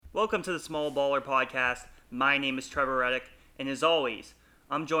Welcome to the Small Baller Podcast. My name is Trevor Reddick, and as always,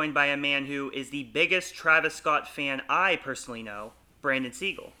 I'm joined by a man who is the biggest Travis Scott fan I personally know, Brandon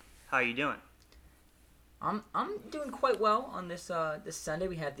Siegel. How are you doing? I'm doing quite well on this Sunday.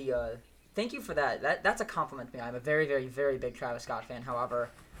 We had the thank you for that. That's a compliment to me. I'm a very, very, very big Travis Scott fan.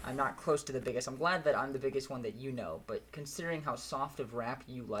 However, I'm not close to the biggest. I'm glad that I'm the biggest one that you know. But considering how soft of rap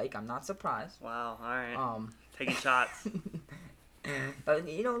you like, I'm not surprised. Wow, all right. Taking shots. A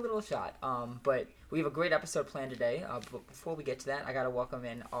little shot. But we have a great episode planned today. But before we get to that, I gotta welcome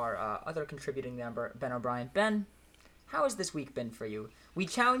in our other contributing member, Ben O'Brien. Ben, how has this week been for you? We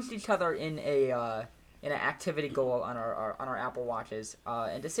challenged each other in an activity goal on our Apple Watches,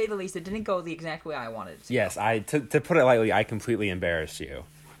 and to say the least, it didn't go the exact way I wanted it to. Yes, to put it lightly, I completely embarrassed you.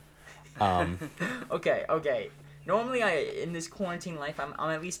 Okay. Normally, in this quarantine life, I'm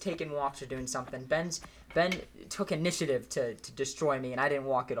at least taking walks or doing something. Ben took initiative to destroy me, and I didn't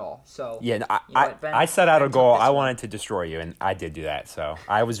walk at all. So yeah, no, Ben, I set out a goal. I one. wanted to destroy you, and I did do that. So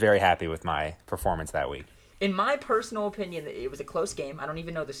I was very happy with my performance that week. In my personal opinion, it was a close game. I don't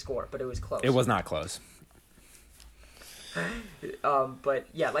even know the score, but it was close. It was not close. But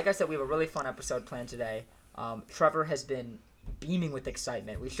yeah, like I said, we have a really fun episode planned today. Trevor has been beaming with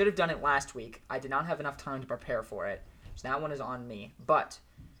excitement. We should have done it last week. I did not have enough time to prepare for it, so that one is on me. But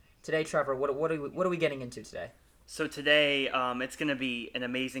today, Trevor, what are we getting into today? So today, it's going to be an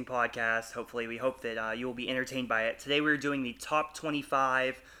amazing podcast. Hopefully, we hope that you will be entertained by it. Today, we're doing the top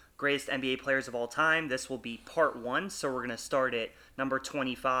 25 greatest NBA players of all time. This will be part 1, so we're going to start at number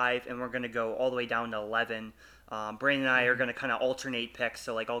 25, and we're going to go all the way down to 11. Brandon and I are going to kind of alternate picks,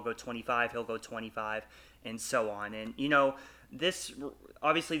 so like I'll go 25, he'll go 25, and so on. And, this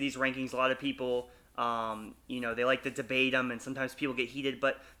obviously these rankings, a lot of people, they like to debate them, and sometimes people get heated,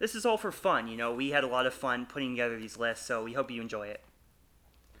 but this is all for fun. We had a lot of fun putting together these lists, so we hope you enjoy it.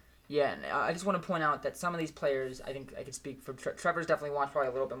 Yeah, and I just want to point out that some of these players, I think I can speak for Trevor's definitely watched probably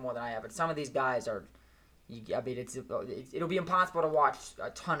a little bit more than I have, but some of these guys are, it'll be impossible to watch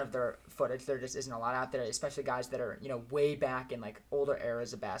a ton of their footage. There just isn't a lot out there, especially guys that are, way back in like older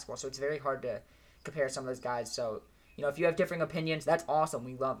eras of basketball. So it's very hard to compare some of those guys. So, if you have differing opinions, that's awesome.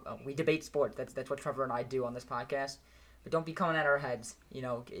 We debate sports. That's what Trevor and I do on this podcast. But don't be coming at our heads.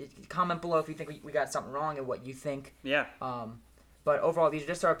 Comment below if you think we got something wrong and what you think. Yeah. But overall, these are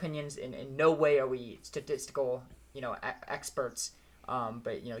just our opinions. In no way are we statistical, experts.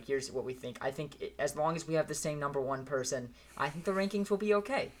 But here's what we think. I think as long as we have the same number one person, I think the rankings will be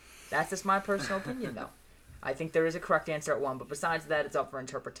okay. That's just my personal opinion, though. I think there is a correct answer at 1, but besides that, it's up for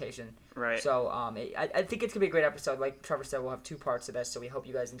interpretation. Right. So I think it's gonna be a great episode. Like Trevor said, we'll have 2 parts of this, so we hope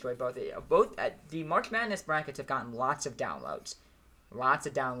you guys enjoy both. The March Madness brackets have gotten lots of downloads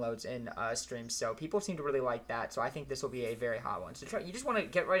in streams. So people seem to really like that. So I think this will be a very hot one. So you just want to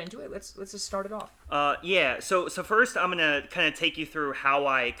get right into it? Let's just start it off. Yeah. So first, I'm gonna kind of take you through how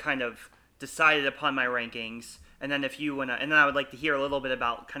I kind of decided upon my rankings, and then and then I would like to hear a little bit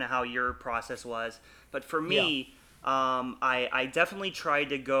about kind of how your process was. But for me, I definitely tried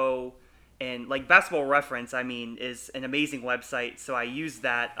to go, and like Basketball Reference, is an amazing website. So I used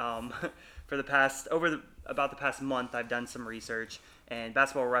that for the past about the past month. I've done some research, and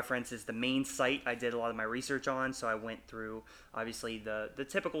Basketball Reference is the main site I did a lot of my research on. So I went through obviously the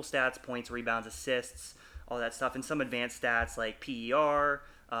typical stats: points, rebounds, assists, all that stuff, and some advanced stats like PER.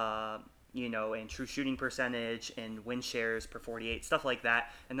 And true shooting percentage and win shares per 48, stuff like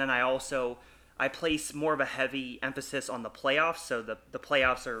that. And then I place more of a heavy emphasis on the playoffs. So the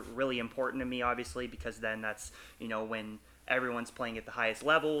playoffs are really important to me, obviously, because then that's, when everyone's playing at the highest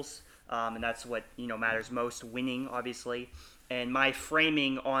levels. And that's what, matters most, winning, obviously. And my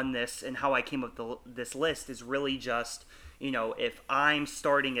framing on this and how I came up with this list is really just, if I'm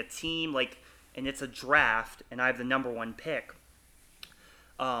starting a team, and it's a draft and I have the number 1 pick,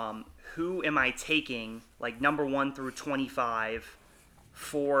 who am I taking, number 1 through 25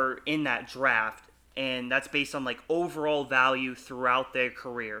 for in that draft? And that's based on, overall value throughout their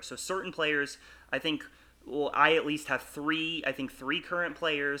career. So certain players, I at least have 3 current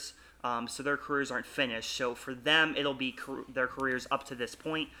players, so their careers aren't finished. So for them, it'll be their careers up to this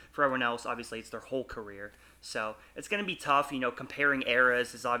point. For everyone else, obviously, it's their whole career. So it's going to be tough. Comparing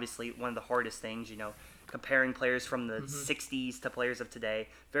eras is obviously one of the hardest things, comparing players from the 60s to players of today.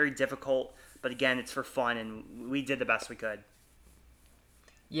 Very difficult, but again, it's for fun, and we did the best we could.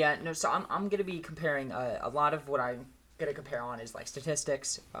 Yeah, no, so I'm going to be comparing a lot of what I'm going to compare on is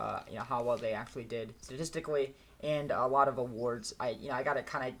statistics, how well they actually did statistically, and a lot of awards. I got to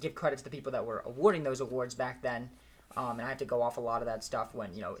kind of give credit to the people that were awarding those awards back then, and I have to go off a lot of that stuff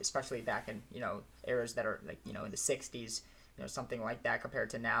when, especially back in, eras that are in the 60s, something like that compared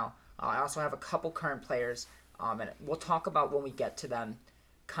to now. I also have a couple current players, and we'll talk about when we get to them,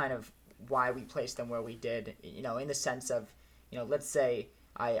 kind of why we placed them where we did. In the sense of, let's say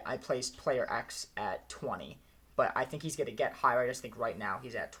I placed player X at 20, but I think he's going to get higher. I just think right now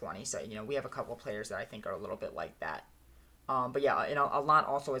he's at 20. So we have a couple of players that I think are a little bit like that. But yeah, a lot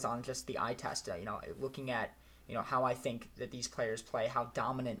also is on just the eye test. Looking at how I think that these players play, how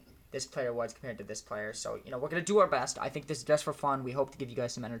dominant this player was compared to this player. So we're gonna do our best. I think this is just for fun. We hope to give you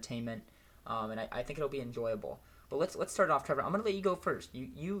guys some entertainment, and I think it'll be enjoyable. But let's start off, Trevor. I'm gonna let you go first.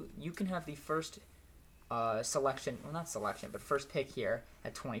 You can have the first selection. Well, not selection, but first pick here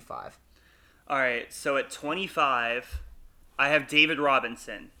at 25. All right. So at 25, I have David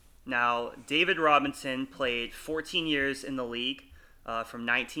Robinson. Now, David Robinson played 14 years in the league, from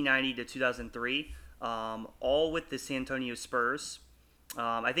 1990 to 2003, all with the San Antonio Spurs.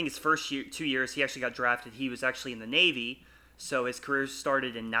 I think his first 2 years, he actually got drafted. He was actually in the Navy, so his career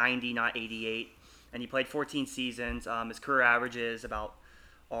started in 90, not 88, and he played 14 seasons. His career averages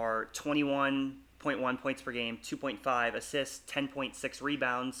are 21.1 points per game, 2.5 assists, 10.6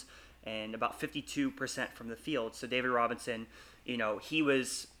 rebounds, and about 52% from the field. So David Robinson, he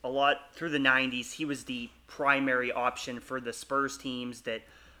was a lot through the 90s. He was the primary option for the Spurs teams that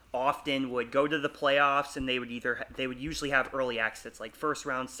often would go to the playoffs, and they would usually have early exits, like first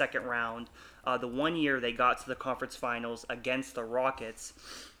round, second round. The 1 year they got to the conference finals against the Rockets,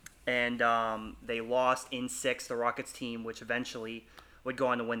 and they lost in 6. The Rockets team, which eventually would go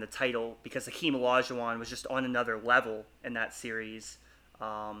on to win the title because Hakeem Olajuwon was just on another level in that series.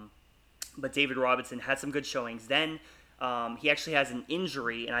 But David Robinson had some good showings. Then he actually has an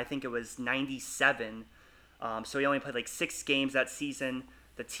injury, and I think it was 97. So he only played like 6 games that season.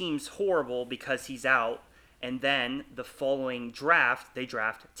 The team's horrible because he's out. And then the following draft, they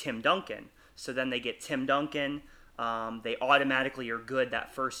draft Tim Duncan. So then they get Tim Duncan. They automatically are good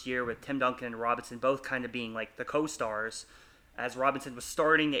that first year with Tim Duncan and Robinson both kind of being like the co-stars. As Robinson was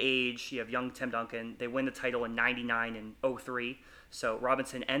starting to age, you have young Tim Duncan. They win the title in 99 and 03. So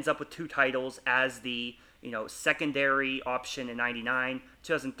Robinson ends up with 2 titles as the secondary option in 99.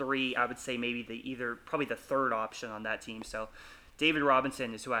 2003, I would say maybe probably the third option on that team. So David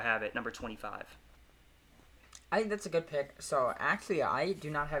Robinson is who I have at number 25. I think that's a good pick. So actually, I do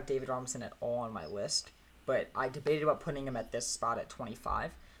not have David Robinson at all on my list, but I debated about putting him at this spot at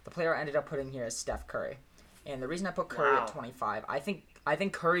 25. The player I ended up putting here is Steph Curry. And the reason I put Curry at 25, I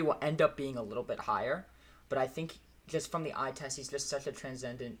think Curry will end up being a little bit higher, but I think just from the eye test, he's just such a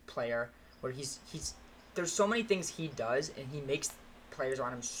transcendent player where there's so many things he does, and he makes players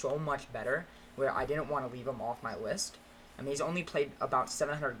around him so much better, where I didn't want to leave him off my list. I mean, he's only played about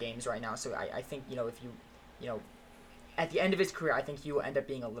 700 games right now, so I think, if you, at the end of his career, I think he will end up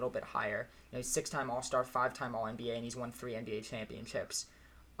being a little bit higher. He's 6-time All-Star, 5-time All-NBA, and he's won 3 NBA championships.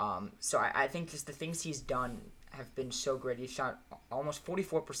 So I think just the things he's done have been so great. He's shot almost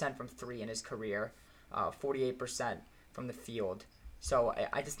 44% from 3 in his career, 48% from the field. So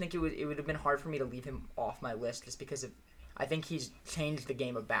I just think it would have been hard for me to leave him off my list just because I think he's changed the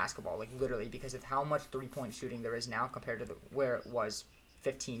game of basketball, like literally, because of how much 3-point shooting there is now compared to where it was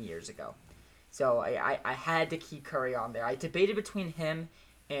 15 years ago. So I had to keep Curry on there. I debated between him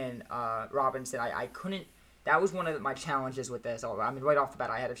and Robinson. I couldn't. That was one of my challenges with this. I mean, right off the bat,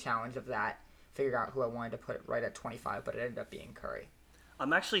 I had a challenge of that, figure out who I wanted to put right at 25, but it ended up being Curry.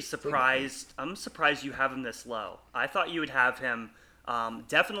 I'm actually surprised. I'm surprised you have him this low. I thought you would have him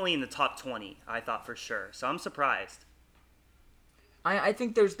definitely in the top 20. I thought for sure. So I'm surprised. I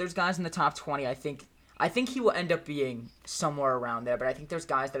think there's guys in the top 20. I think he will end up being somewhere around there, but I think there's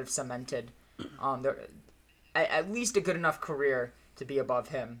guys that have cemented at least a good enough career to be above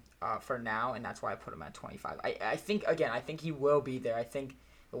him for now, and that's why I put him at 25. I think he will be there. I think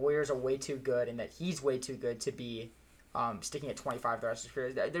the Warriors are way too good, and that he's way too good to be sticking at 25 the rest of his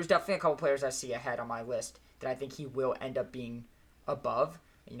career. There's definitely a couple players I see ahead on my list that I think he will end up being above,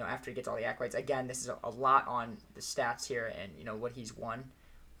 after he gets all the accolades. Again, this is a lot on the stats here and, what he's won.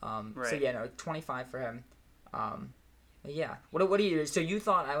 Right. So, 25 for him. Yeah. What do you... So you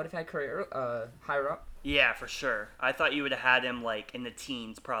thought I would have had Curry higher up? Yeah, for sure. I thought you would have had him, in the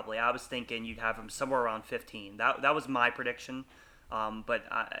teens, probably. I was thinking you'd have him somewhere around 15. That was my prediction. But,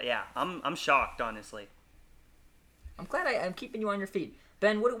 I'm shocked, honestly. I'm glad I'm keeping you on your feet.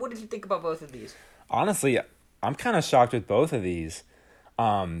 Ben, what did you think about both of these? Honestly, I'm kind of shocked with both of these.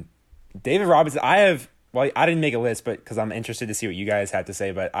 David Robinson, I didn't make a list, but because I'm interested to see what you guys have to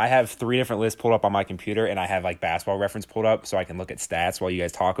say, but I have 3 different lists pulled up on my computer, and I have Basketball Reference pulled up so I can look at stats while you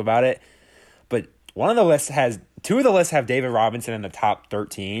guys talk about it. But 2 of the lists have David Robinson in the top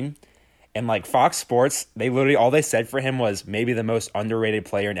 13, And like Fox Sports, they literally all they said for him was maybe the most underrated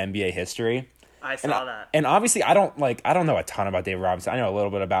player in NBA history. I saw that. And obviously I don't know a ton about David Robinson. I know a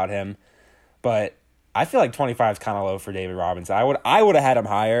little bit about him, but I feel like 25 is kind of low for David Robinson. I would have had him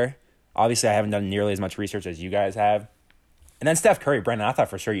higher. Obviously I haven't done nearly as much research as you guys have. And then Steph Curry, Brendan, I thought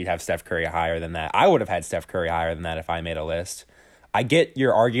for sure you'd have Steph Curry higher than that. I would have had Steph Curry higher than that if I made a list. I get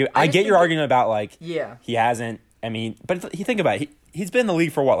your argument. I get your argument about like he hasn't. I mean, but you think about it. He's been in the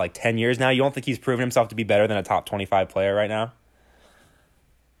league for what, like 10 years now? You don't think he's proven himself to be better than a top 25 player right now?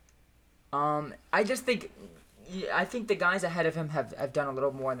 I just think, I think the guys ahead of him have done a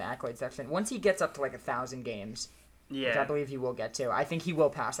little more in the accolade section. Once he gets up to like 1,000 games, which I believe he will get to, I think he will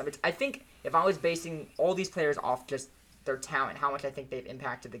pass them. I think if I was basing all these players off just their talent, how much I think they've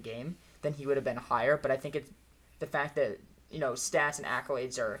impacted the game, then he would have been higher. But I think it's the fact that, stats and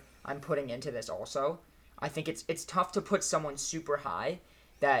accolades I'm putting into this also. I think it's tough to put someone super high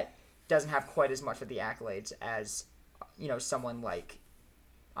that doesn't have quite as much of the accolades as, someone like,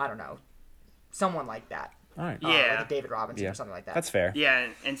 I don't know, someone like that. All right. Yeah. Like a David Robinson or something like that. That's fair. Yeah,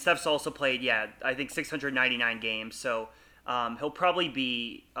 and Steph's also played, I think 699 games. So he'll probably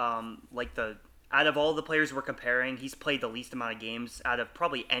be out of all the players we're comparing, he's played the least amount of games out of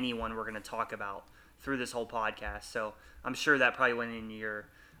probably anyone we're going to talk about through this whole podcast. So I'm sure that probably went into your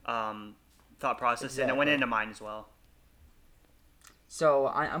thought process, and it went into mine as well. So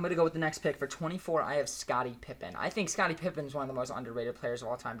I'm going to go with the next pick. For 24, I have Scottie Pippen. I think Scottie Pippen is one of the most underrated players of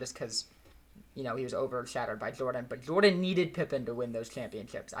all time just because, he was overshadowed by Jordan. But Jordan needed Pippen to win those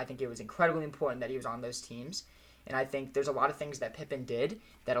championships. I think it was incredibly important that he was on those teams. And I think there's a lot of things that Pippen did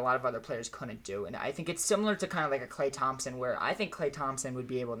that a lot of other players couldn't do. And I think it's similar to kind of like a Klay Thompson, where I think Klay Thompson would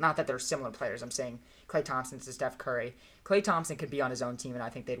be able, not that they're similar players, I'm saying Klay Thompson to Steph Curry. Klay Thompson could be on his own team, and I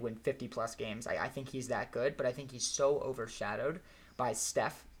think they'd win 50-plus games. I think he's that good, but I think he's so overshadowed by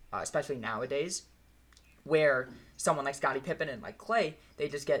Steph, especially nowadays, where someone like Scottie Pippen and like Klay, they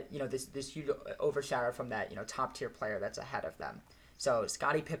just get, this huge overshadow from that, top-tier player that's ahead of them. So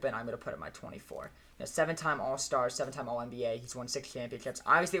Scottie Pippen, I'm going to put at my 24. 7-time All-Star, 7-time All-NBA. He's won 6 championships.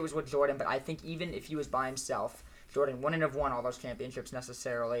 Obviously, it was with Jordan, but I think even if he was by himself, Jordan wouldn't have won all those championships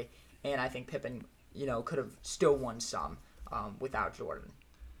necessarily, and I think Pippen, could have still won some without Jordan.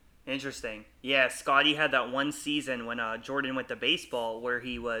 Interesting. Yeah, Scottie had that one season when Jordan went to baseball where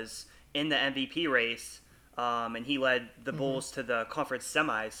he was in the MVP race, and he led the Bulls to the conference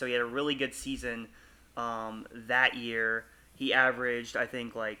semis, so he had a really good season that year. He averaged, I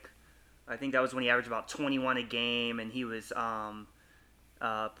think that was when he averaged about 21 a game, and he was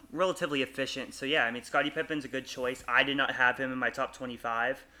relatively efficient. So, yeah, I mean, Scottie Pippen's a good choice. I did not have him in my top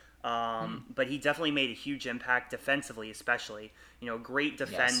 25, but he definitely made a huge impact defensively, especially. Great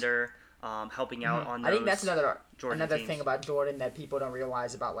defender, helping out on those I think that's another teams. thing about Jordan that people don't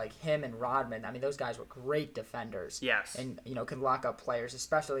realize about, like, him and Rodman. I mean, those guys were great defenders. Yes. And, could lock up players,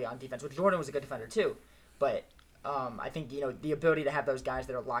 especially on defense, which Jordan was a good defender, too. But I think, the ability to have those guys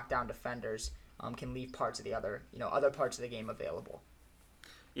that are lockdown defenders can leave parts of the other parts of the game available.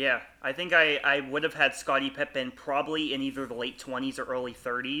 Yeah, I think I would have had Scottie Pippen probably in either the late 20s or early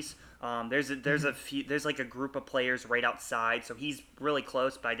 30s. There's like a group of players right outside, so he's really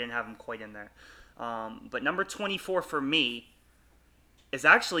close, but I didn't have him quite in there. But number 24 for me is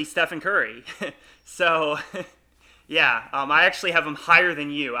actually Stephen Curry. So, yeah, I actually have him higher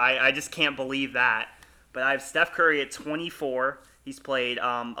than you. I just can't believe that. But I have Steph Curry at 24. He's played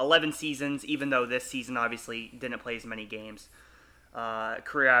 11 seasons, even though this season obviously didn't play as many games.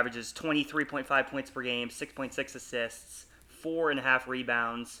 Career averages 23.5 points per game, 6.6 assists, 4.5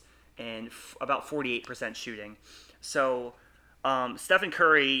 rebounds, and about 48% shooting. So Stephen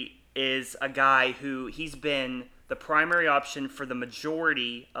Curry is a guy who he's been the primary option for the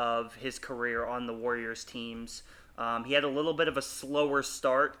majority of his career on the Warriors teams. He had a little bit of a slower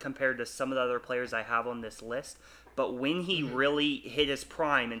start compared to some of the other players I have on this list. But when he really hit his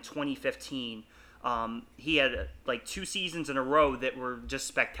prime in 2015, he had like 2 seasons in a row that were just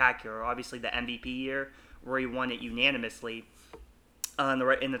spectacular. Obviously, the MVP year where he won it unanimously. In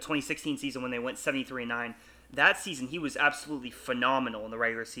the 2016 season when they went 73-9, that season he was absolutely phenomenal in the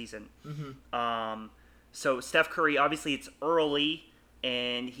regular season. So Steph Curry, obviously it's early,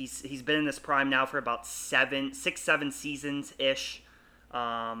 and he's been in this prime now for about 7 seasons ish,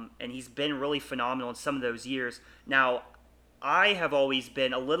 and he's been really phenomenal in some of those years. Now, I have always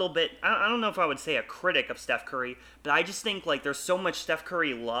been a little bit, I don't know if I would say a critic of Steph Curry, but I just think like there's so much Steph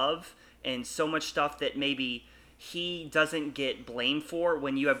Curry love and so much stuff that maybe he doesn't get blamed for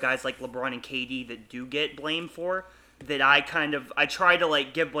when you have guys like LeBron and KD that do get blamed for, that I try to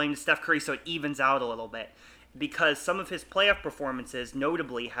like give blame to Steph Curry so it evens out a little bit. because some of his playoff performances,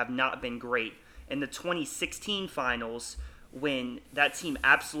 notably, have not been great. In the 2016 finals, when that team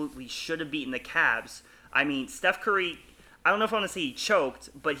absolutely should have beaten the Cavs, I mean, Steph Curry, I don't know if I want to say he choked,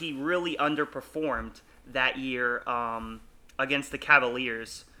 but he really underperformed that year against the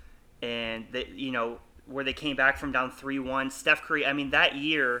Cavaliers. And, where they came back from down 3-1. Steph Curry, I mean, that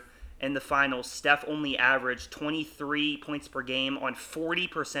year in the finals, Steph only averaged 23 points per game on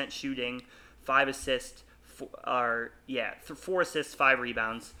 40% shooting, 5 assists, 4 assists, 5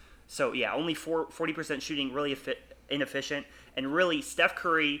 rebounds. So, yeah, only 40% shooting, really inefficient. And really, Steph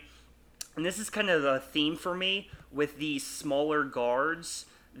Curry, and this is kind of the theme for me with these smaller guards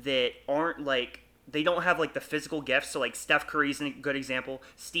that aren't they don't have the physical gifts. So Steph Curry's a good example,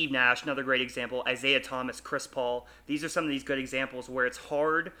 Steve Nash, another great example, Isaiah Thomas, Chris Paul. These are some of these good examples where it's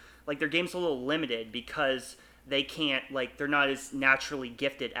hard, their game's a little limited because they can't, they're not as naturally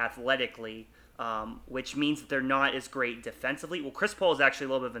gifted athletically, which means that they're not as great defensively. Well, Chris Paul is actually a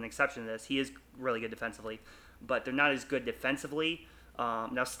little bit of an exception to this. He is really good defensively, but they're not as good defensively.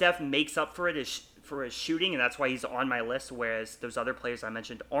 Now Steph makes up for it for his shooting, and that's why he's on my list, whereas those other players I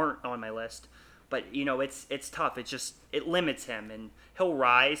mentioned aren't on my list. But, it's tough. It limits him, and he'll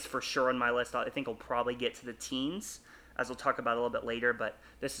rise for sure on my list. I think he'll probably get to the teens, as we'll talk about a little bit later, but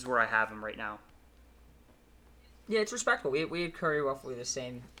this is where I have him right now. Yeah, it's respectable. We had Curry roughly the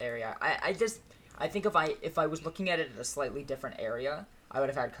same area. I think if I was looking at it in a slightly different area, I would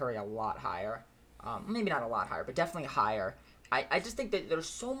have had Curry a lot higher. Maybe not a lot higher, but definitely higher. I just think that there's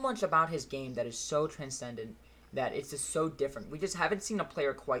so much about his game that is so transcendent that it's just so different. We just haven't seen a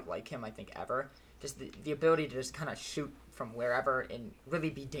player quite like him, I think, ever. Just the ability to just kind of shoot from wherever and really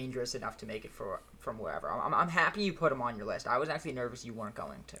be dangerous enough to make it from wherever. I'm happy you put him on your list. I was actually nervous you weren't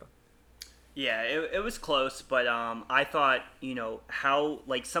going to. Yeah, it was close, but I thought, how,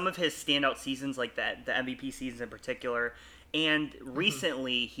 some of his standout seasons, the MVP seasons in particular, and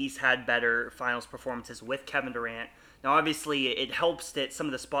recently he's had better finals performances with Kevin Durant. Now, obviously, it helps that some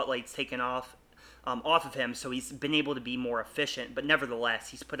of the spotlight's taken off of him, so he's been able to be more efficient, but nevertheless,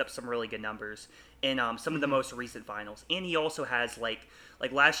 he's put up some really good numbers in some of the most recent finals. And he also has,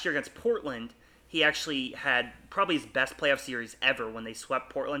 last year against Portland, he actually had probably his best playoff series ever when they swept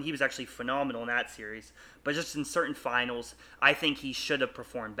Portland. He was actually phenomenal in that series. But just in certain finals, I think he should have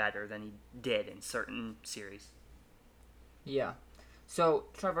performed better than he did in certain series. Yeah. So,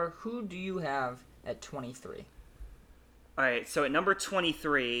 Trevor, who do you have at 23? All right, so at number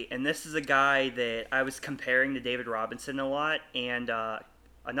 23, and this is a guy that I was comparing to David Robinson a lot, and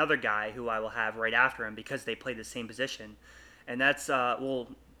another guy who I will have right after him because they play the same position. And that's,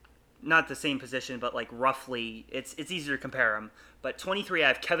 not the same position, but roughly, it's easier to compare them. But 23, I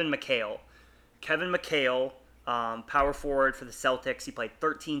have Kevin McHale. Kevin McHale, power forward for the Celtics. He played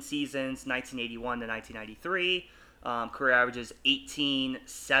 13 seasons, 1981 to 1993. Career averages 18,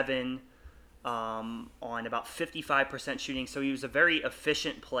 7, on about 55% shooting. So he was a very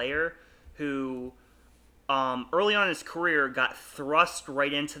efficient player who early on in his career got thrust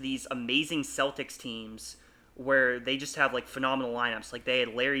right into these amazing Celtics teams where they just have phenomenal lineups. They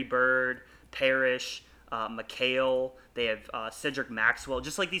had Larry Bird, Parrish, McHale. They have Cedric Maxwell.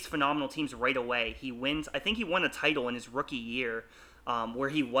 Just these phenomenal teams right away. I think he won a title in his rookie year where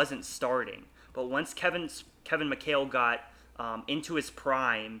he wasn't starting. But once Kevin McHale got into his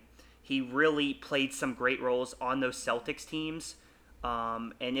prime, he really played some great roles on those Celtics teams.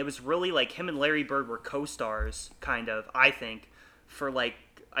 And it was really him and Larry Bird were co-stars, kind of, I think, for the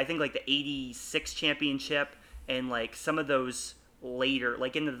 86 championship and some of those later,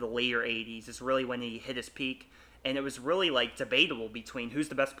 into the later 80s is really when he hit his peak. And it was really debatable between who's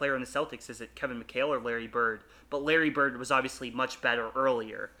the best player in the Celtics. Is it Kevin McHale or Larry Bird? But Larry Bird was obviously much better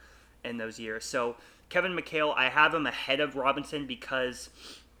earlier in those years. So Kevin McHale, I have him ahead of Robinson because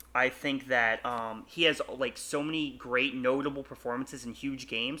I think that he has so many great notable performances in huge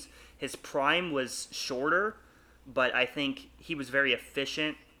games. His prime was shorter, but I think he was very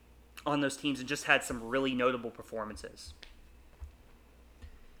efficient on those teams and just had some really notable performances.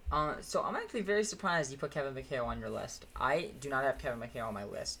 So I'm actually very surprised you put Kevin McHale on your list. I do not have Kevin McHale on my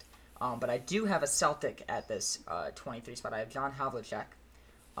list, but I do have a Celtic at this 23 spot. I have John Havlicek,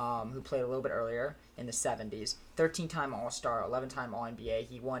 who played a little bit earlier in the 70s. 13-time All-Star, 11-time All-NBA.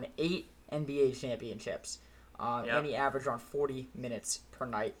 He won 8 NBA championships, and he averaged around 40 minutes per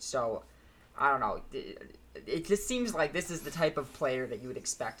night. So, I don't know. It just seems like this is the type of player that you would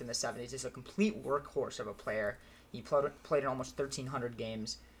expect in the 70s. Just a complete workhorse of a player. He played in almost 1,300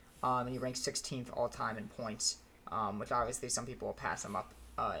 games, and he ranks 16th all-time in points, which obviously some people will pass him up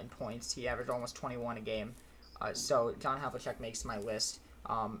in points. He averaged almost 21 a game. So John Havlicek makes my list.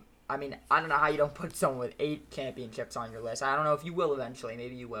 I mean, I don't know how you don't put someone with 8 championships on your list. I don't know if you will eventually.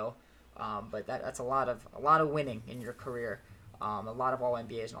 Maybe you will. But that's a lot of winning in your career. A lot of All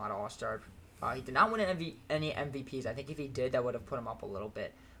NBAs and a lot of All Star. He did not win any MVPs. I think if he did, that would have put him up a little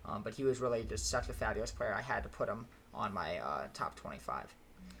bit. But he was really just such a fabulous player. I had to put him on my top 25.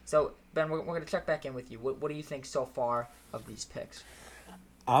 So Ben, we're going to check back in with you. What do you think so far of these picks?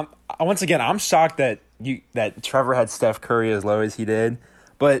 Once again, I'm shocked that Trevor had Steph Curry as low as he did.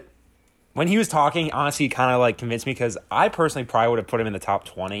 But when he was talking, honestly, kind of like convinced me because I personally probably would have put him in the top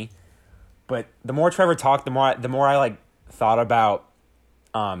 20. But the more Trevor talked, the more I like thought about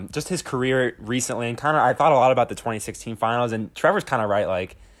just his career recently, and kind of I thought a lot about the 2016 finals. And Trevor's kind of right,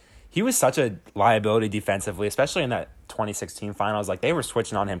 like he was such a liability defensively, especially in that 2016 finals. Like they were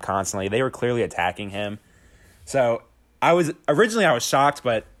switching on him constantly. They were clearly attacking him. So I was shocked,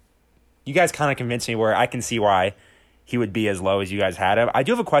 but you guys kind of convinced me where I can see why he would be as low as you guys had him. I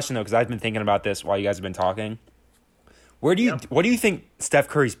do have a question though, because I've been thinking about this while you guys have been talking. What do you think Steph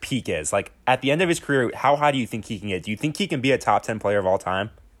Curry's peak is? Like at the end of his career, how high do you think he can get? Do you think he can be a top 10 player of all time?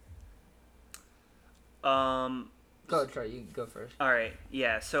 Go, Trey. You can go first. All right.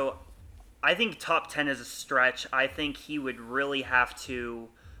 Yeah. So I think top 10 is a stretch. I think he would really have to.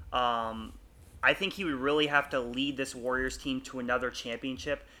 Lead this Warriors team to another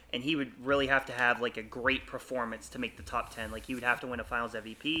championship, and he would really have to have like a great performance to make the top 10. Like he would have to win a Finals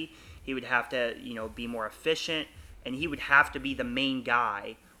MVP. He would have to, be more efficient, and he would have to be the main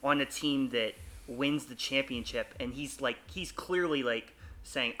guy on a team that wins the championship. And he's clearly like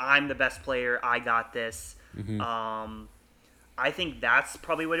saying, "I'm the best player. I got this." Mm-hmm. I think that's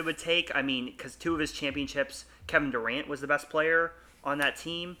probably what it would take. I mean, because 2 of his championships, Kevin Durant was the best player on that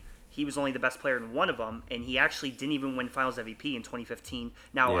team. He was only the best player in one of them, and he actually didn't even win Finals MVP in 2015.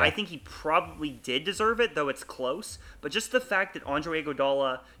 Now, yeah. I think he probably did deserve it, though it's close. But just the fact that Andre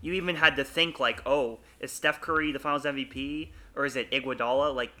Iguodala, you even had to think like, oh, is Steph Curry the Finals MVP, or is it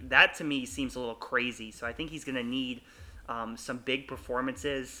Iguodala? Like, that to me seems a little crazy. So I think he's going to need some big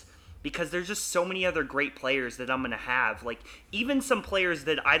performances because there's just so many other great players that I'm going to have. Like, even some players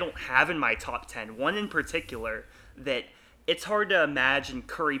that I don't have in my top 10, one in particular that – it's hard to imagine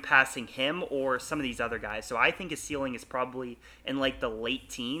Curry passing him or some of these other guys. So I think his ceiling is probably in like the late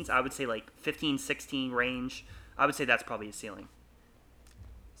teens. I would say like 15, 16 range. I would say that's probably his ceiling.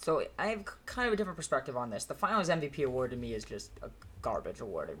 So I have kind of a different perspective on this. The Finals MVP award to me is just a garbage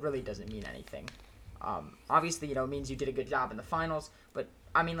award. It really doesn't mean anything. Obviously, it means you did a good job in the finals. But,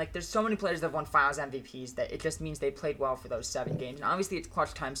 I mean, like, there's so many players that have won Finals MVPs that it just means they played well for those 7 games. And obviously it's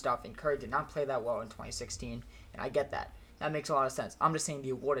clutch time stuff, and Curry did not play that well in 2016. And I get that. That makes a lot of sense. I'm just saying the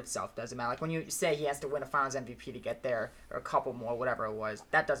award itself doesn't matter. Like when you say he has to win a Finals MVP to get there, or a couple more, whatever it was,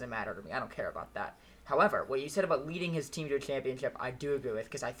 that doesn't matter to me. I don't care about that. However, what you said about leading his team to a championship, I do agree with,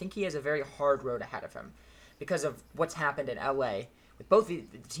 because I think he has a very hard road ahead of him because of what's happened in LA with both the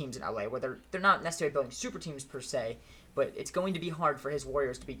teams in LA, where they're not necessarily building super teams per se, but it's going to be hard for his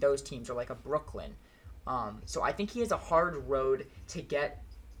Warriors to beat those teams or like a Brooklyn. So I think he has a hard road to get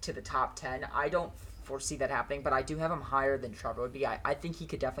to the top 10. I don't foresee that happening, but I do have him higher than Trevor would be. I think he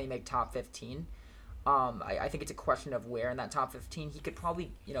could definitely make top 15. I think it's a question of where in that top 15. He could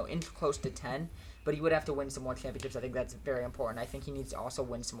probably, inch close to 10, but he would have to win some more championships. I think that's very important. I think he needs to also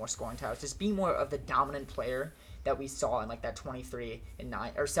win some more scoring titles. Just be more of the dominant player that we saw in like that 23 and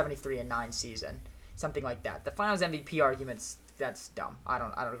 9 or 73 and 9 season. Something like that. The Finals MVP arguments, that's dumb. I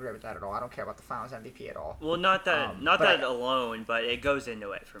don't agree with that at all. I don't care about the Finals MVP at all. Well, not that alone, but it goes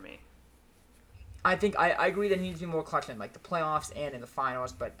into it for me. I think I agree that he needs to be more clutch in like the playoffs and in the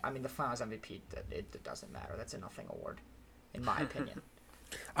finals, but I mean the Finals MVP it doesn't matter. That's a nothing award, in my opinion.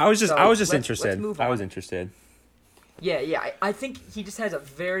 I was just interested. I was interested. Yeah. I think he just has a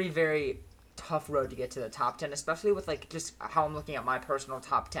very, very tough road to get to the top 10, especially with like just how I'm looking at my personal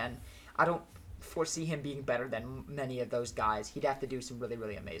top 10. I don't foresee him being better than many of those guys. He'd have to do some really,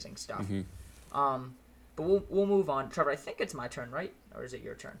 really amazing stuff. Mm-hmm. But we'll move on. Trevor, I think it's my turn, right? Or is it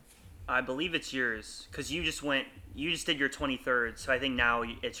your turn? I believe it's yours, because you just did your 23rd, so I think now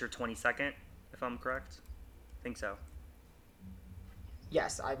it's your 22nd, if I'm correct. I think so.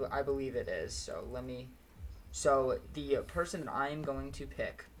 Yes, I believe it is. So the person that I'm going to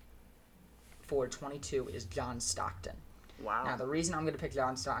pick for 22 is John Stockton. Wow. Now, the reason I'm going to pick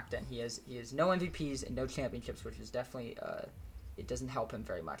John Stockton, he has no MVPs and no championships, which is definitely it doesn't help him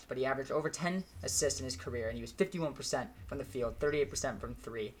very much. But he averaged over 10 assists in his career, and he was 51% from the field, 38% from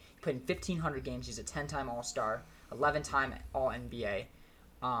 3. He played in 1,500 games. He's a 10-time All-Star, 11-time All-NBA.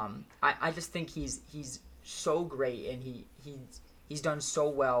 I just think he's so great, and he's done so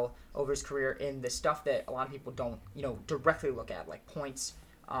well over his career in the stuff that a lot of people don't directly look at, like points,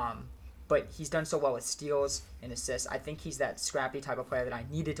 But he's done so well with steals and assists. I think he's that scrappy type of player that I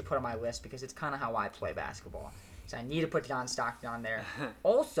needed to put on my list because it's kind of how I play basketball. So I need to put John Stockton on there.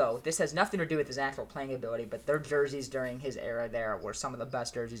 Also, this has nothing to do with his actual playing ability, but their jerseys during his era there were some of the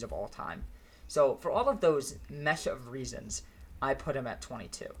best jerseys of all time. So for all of those mesh of reasons, I put him at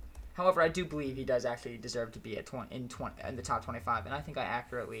 22. However, I do believe he does actually deserve to be at in the top 25, and I think I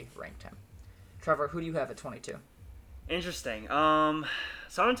accurately ranked him. Trevor, who do you have at 22? Interesting. So I'm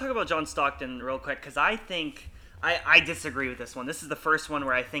going to talk about John Stockton real quick because I think I disagree with this one. This is the first one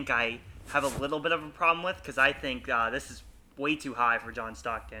where I think I have a little bit of a problem with because I think this is way too high for John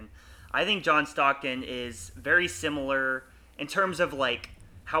Stockton. I think John Stockton is very similar in terms of like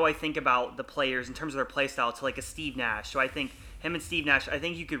how I think about the players in terms of their play style to like a Steve Nash. So I think him and Steve Nash, I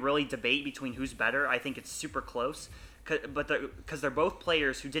think you could really debate between who's better. I think it's super close because they're both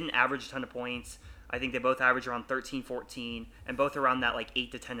players who didn't average a ton of points. I think they both average around 13, 14, and both around that like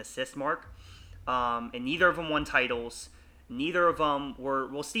 8 to 10 assist mark. And neither of them won titles. Neither of them were...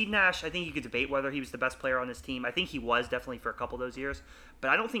 Well, Steve Nash, I think you could debate whether he was the best player on this team. I think he was definitely for a couple of those years. But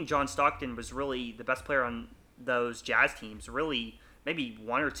I don't think John Stockton was really the best player on those Jazz teams. Really, maybe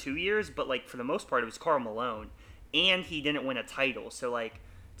 1 or 2 years. But like for the most part, it was Karl Malone. And he didn't win a title. So like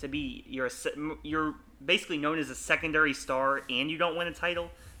to be... You're basically known as a secondary star and you don't win a title.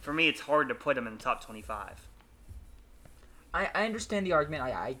 For me, it's hard to put him in the top 25. I understand the argument.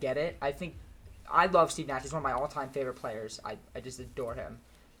 I get it. I think I love Steve Nash. He's one of my all-time favorite players. I just adore him.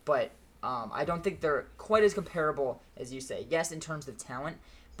 But I don't think they're quite as comparable as you say. Yes, in terms of talent,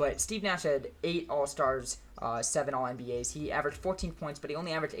 but Steve Nash had 8 All-Stars, 7 All-NBAs. He averaged 14 points, but he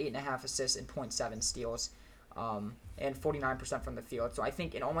only averaged 8.5 assists and 0.7 steals, and 49% from the field. So I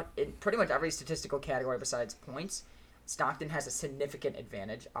think in pretty much every statistical category besides points, Stockton has a significant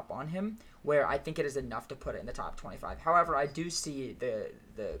advantage up on him, where I think it is enough to put it in the top 25. However, I do see the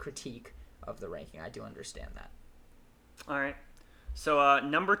critique of the ranking. I do understand that. All right. So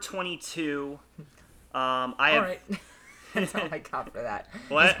number 22, I have... All right. That's all I got for that.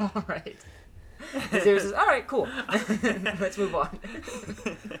 What? All right. All right, cool. Let's move on.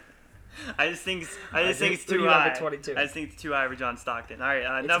 I just think it's too high. 22. I just think it's too high for John Stockton. All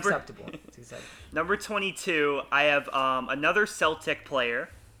right, It's acceptable. It's acceptable. Number 22, I have another Celtic player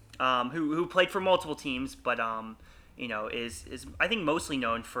who played for multiple teams, but is I think mostly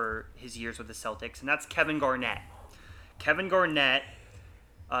known for his years with the Celtics, and that's Kevin Garnett. Kevin Garnett,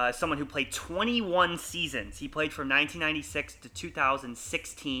 someone who played 21 seasons. He played from 1996 to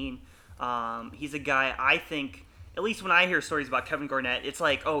 2016. He's a guy I think, at least when I hear stories about Kevin Garnett, it's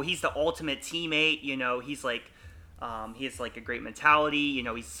like, oh, he's the ultimate teammate. He's like, he has like a great mentality.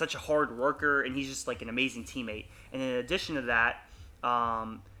 He's such a hard worker, and he's just like an amazing teammate. And in addition to that,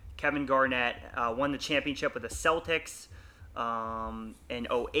 Kevin Garnett won the championship with the Celtics in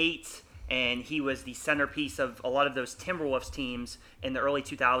 2008, and he was the centerpiece of a lot of those Timberwolves teams in the early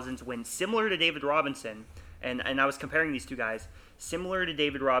 2000s when, similar to David Robinson, and I was comparing these two guys, similar to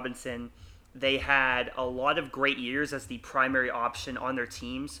David Robinson, they had a lot of great years as the primary option on their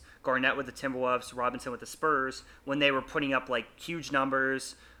teams. Garnett with the Timberwolves, Robinson with the Spurs, when they were putting up like huge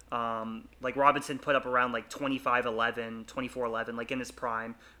numbers. Like Robinson put up around like 25-11, 24-11, like in his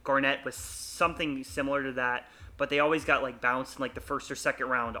prime. Garnett was something similar to that, but they always got like bounced in like the first or second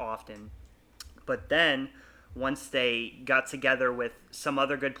round often. But then once they got together with some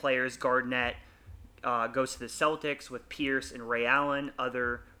other good players, Garnett goes to the Celtics with Pierce and Ray Allen,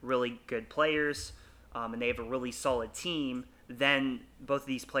 other really good players, and they have a really solid team. Then both of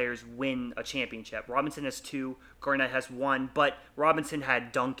these players win a championship. Robinson has 2, Garnett has 1, but Robinson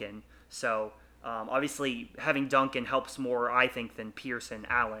had Duncan. So obviously having Duncan helps more, I think, than Pierce and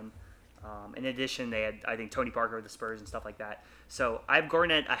Allen. In addition, they had, I think, Tony Parker with the Spurs and stuff like that. So I have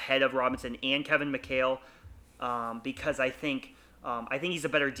Garnett ahead of Robinson and Kevin McHale because I think he's a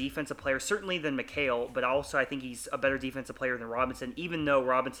better defensive player, certainly than McHale, but also I think he's a better defensive player than Robinson, even though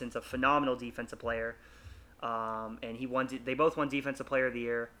Robinson's a phenomenal defensive player. And they both won Defensive Player of the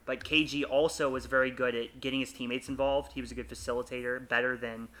Year. But KG also was very good at getting his teammates involved. He was a good facilitator, better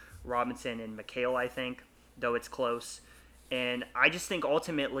than Robinson and McHale, I think, though it's close. And I just think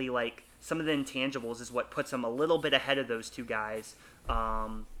ultimately, like, some of the intangibles is what puts him a little bit ahead of those two guys.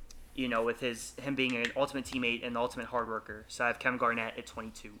 With him being an ultimate teammate and the ultimate hard worker. So I have Kevin Garnett at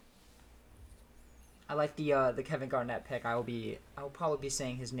 22. I like the Kevin Garnett pick. I will probably be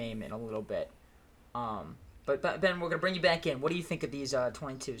saying his name in a little bit. But Ben, we're gonna bring you back in. What do you think of these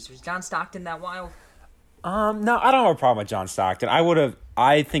 22s? Was John Stockton that wild? No, I don't have a problem with John Stockton.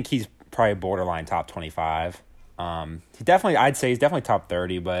 I think he's probably borderline top 25. I'd say he's definitely top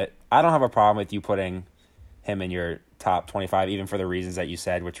 30, but I don't have a problem with you putting him in your top 25, even for the reasons that you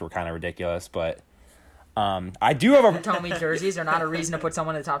said, which were kind of ridiculous. But I do have You're telling me jerseys are not a reason to put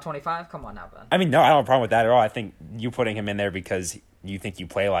someone in the top 25? Come on now, Ben. I mean, no, I don't have a problem with that at all. I think you putting him in there because you think you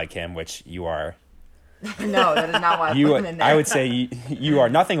play like him, which you are. No, that is not why I put him in there. I would say you are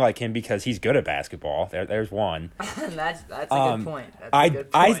nothing like him because he's good at basketball. There's one. That's a good point. That's a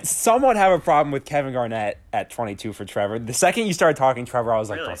good point. I somewhat have a problem with Kevin Garnett at 22 for Trevor. The second you started talking Trevor, I was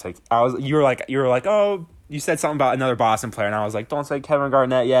like, Really? don't say. You were like, oh, you said something about another Boston player, and I was like, don't say Kevin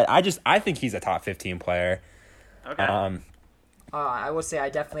Garnett yet. I think he's a top 15 player. Okay. I will say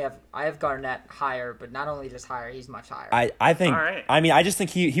I have Garnett higher, but not only just higher, he's much higher. I think. All right. I mean, I just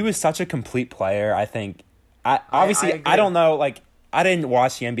think he was such a complete player. I think. Obviously, agree. I don't know. Like, I didn't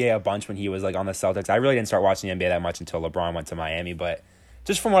watch the NBA a bunch when he was like on the Celtics. I really didn't start watching the NBA that much until LeBron went to Miami. But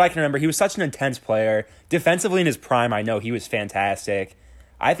just from what I can remember, he was such an intense player. Defensively in his prime, I know he was fantastic.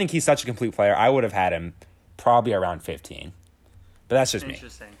 I think he's such a complete player. I would have had him probably around 15. But that's just me.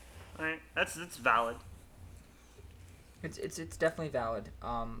 Interesting. All right, that's valid. It's definitely valid.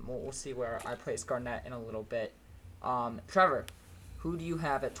 We'll see where I place Garnett in a little bit. Trevor, who do you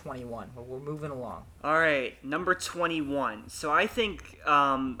have at 21? Well, we're moving along. All right, number 21. So I think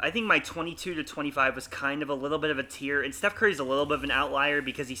my 22 to 25 was kind of a little bit of a tier, and Steph Curry's a little bit of an outlier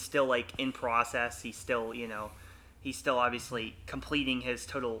because he's still like in process. He's still obviously completing his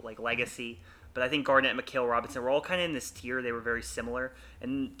total like legacy. But I think Garnett and Mikhail Robinson were all kind of in this tier. They were very similar.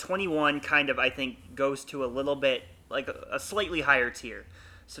 And 21 kind of, I think, goes to a little bit, like a slightly higher tier.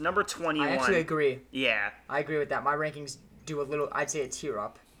 So number 21. I actually agree. Yeah. I agree with that. My rankings do a little, I'd say a tier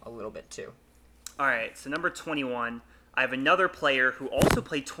up a little bit too. All right, so number 21, I have another player who also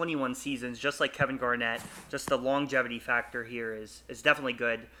played 21 seasons, just like Kevin Garnett. Just the longevity factor here is definitely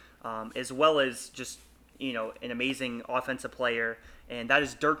good, as well as just, an amazing offensive player, and that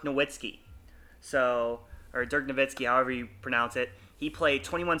is Dirk Nowitzki. Or Dirk Nowitzki, however you pronounce it. He played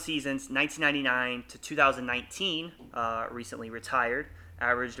 21 seasons, 1999 to 2019, recently retired,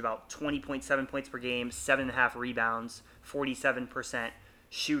 averaged about 20.7 points per game, 7.5 rebounds, 47%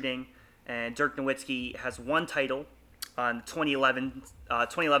 shooting. And Dirk Nowitzki has one title on 2011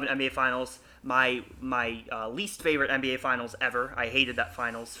 NBA Finals, my least favorite NBA Finals ever. I hated that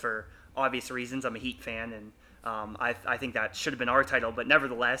Finals for obvious reasons. I'm a Heat fan, and I think that should have been our title, but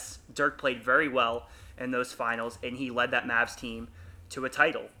nevertheless, Dirk played very well in those finals, and he led that Mavs team to a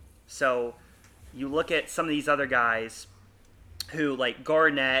title. So you look at some of these other guys who, like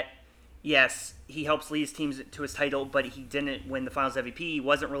Garnett, yes, he helps lead his teams to his title, but he didn't win the Finals MVP. He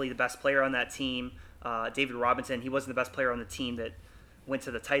wasn't really the best player on that team. David Robinson, he wasn't the best player on the team that went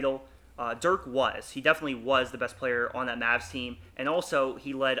to the title. Dirk was. He definitely was the best player on that Mavs team. And also,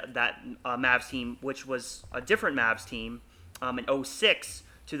 he led that Mavs team, which was a different Mavs team, in 06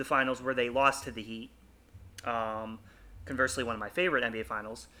 to the finals where they lost to the Heat. Conversely, one of my favorite NBA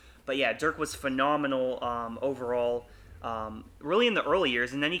finals. But yeah, Dirk was phenomenal overall, really in the early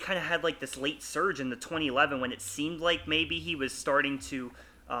years. And then he kind of had like this late surge in the 2011 when it seemed like maybe he was starting to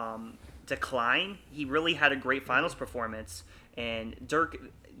decline. He really had a great finals performance. And Dirk,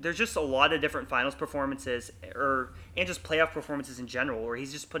 there's just a lot of different finals performances and just playoff performances in general where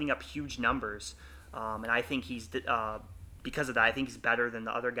he's just putting up huge numbers. And I think he's, because of that, I think he's better than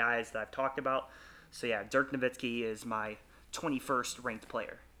the other guys that I've talked about. So yeah, Dirk Nowitzki is my 21st ranked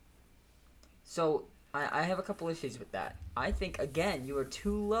player. So I have a couple issues with that. I think, again, you are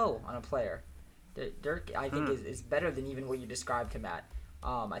too low on a player. Dirk, I think, is better than even what you described him at.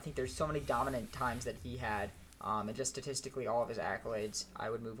 I think there's so many dominant times that he had. And just statistically, all of his accolades, I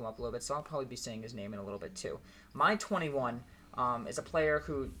would move him up a little bit. So I'll probably be saying his name in a little bit too. My 21 is a player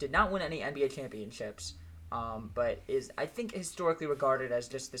who did not win any NBA championships, but is, I think, historically regarded as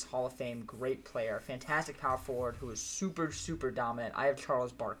just this Hall of Fame great player, fantastic power forward who is super, super dominant. I have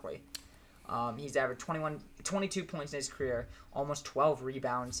Charles Barkley. He's averaged 22 points in his career, almost 12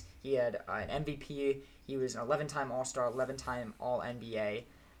 rebounds. He had an MVP. He was an 11-time All-Star, 11-time All-NBA.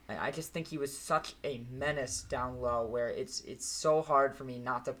 I just think he was such a menace down low where it's so hard for me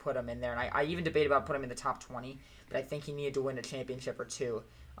not to put him in there. And I even debate about putting him in the top 20, but I think he needed to win a championship or two.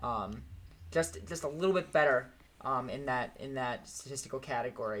 Just a little bit better in that statistical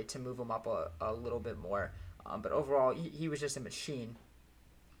category to move him up a little bit more. But overall, he was just a machine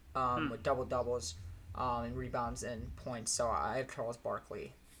with double-doubles and rebounds and points. So I have Charles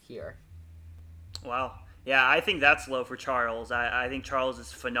Barkley here. Wow. Yeah, I think that's low for Charles. I think Charles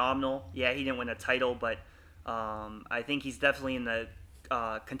is phenomenal. Yeah, he didn't win a title, but I think he's definitely in the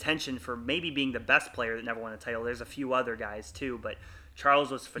contention for maybe being the best player that never won a title. There's a few other guys too, but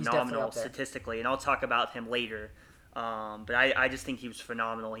Charles was phenomenal statistically, and I'll talk about him later. But I just think he was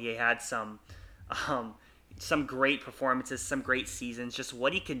phenomenal. He had some some great performances, some great seasons. Just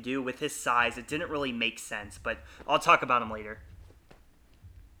what he can do with his size, it didn't really make sense. But I'll talk about him later.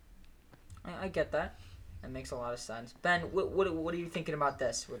 I get that. That makes a lot of sense. Ben, what are you thinking about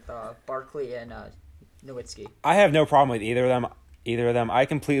this with Barkley and Nowitzki? I have no problem with either of them. Either of them. I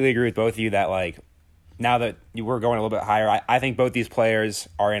completely agree with both of you that, like, now that we're going a little bit higher, I think both these players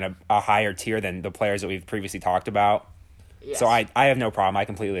are in a higher tier than the players that we've previously talked about. Yes. So I have no problem. I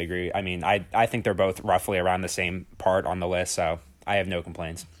completely agree. I mean, I think they're both roughly around the same part on the list, so I have no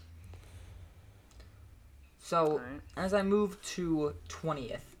complaints. So, as I move to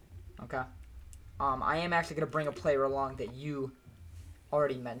 20th, okay, I am actually going to bring a player along that you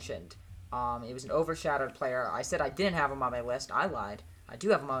already mentioned. It was an overshadowed player. I said I didn't have him on my list. I lied. I do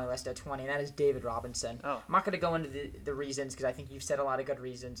have him on my list at 20, and that is David Robinson. Oh. I'm not going to go into the reasons because I think you've said a lot of good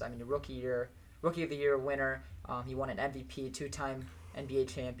reasons. I mean, Rookie of the Year winner. He won an MVP, 2-time NBA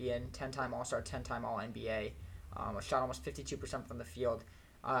champion, 10-time All-Star, 10-time All-NBA. Shot almost 52% from the field.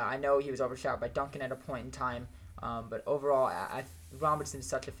 I know he was overshadowed by Duncan at a point in time, but overall, Robinson's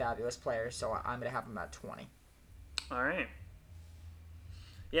such a fabulous player, so I'm going to have him at 20. All right.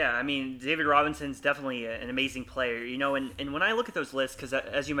 Yeah, I mean, David Robinson's definitely an amazing player, you know, and when I look at those lists, because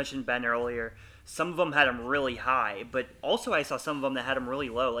as you mentioned, Ben, earlier, some of them had him really high, but also I saw some of them that had him really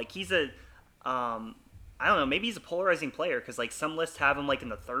low. Like, he's I don't know, maybe he's a polarizing player, because, like, some lists have him, like, in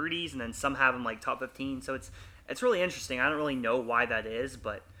the 30s, and then some have him, like, top 15, so it's really interesting. I don't really know why that is,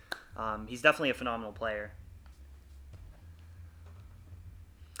 but he's definitely a phenomenal player.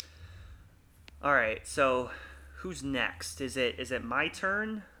 All right, so who's next? Is it my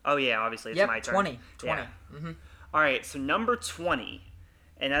turn? Oh, yeah, obviously it's my turn. 20. Yeah. Mm-hmm. All right, so number 20.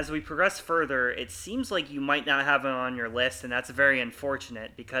 And as we progress further, it seems like you might not have him on your list, and that's very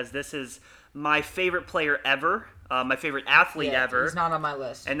unfortunate because this is my favorite player ever, my favorite athlete ever. He's not on my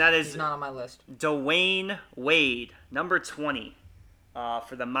list. And that is he's not on my list. Dwayne Wade, number 20,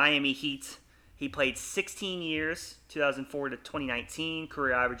 for the Miami Heat. He played 16 years, 2004 to 2019.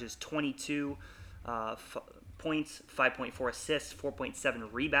 Career averages 22 points, 5.4 assists, 4.7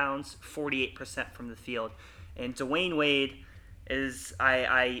 rebounds, 48% from the field. And Dwayne Wade is,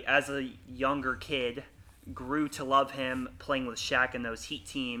 I as a younger kid, grew to love him playing with Shaq in those Heat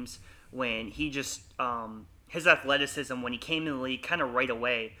teams when he just, his athleticism when he came in the league kind of right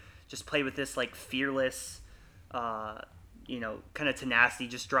away, just played with this like fearless, kind of tenacity,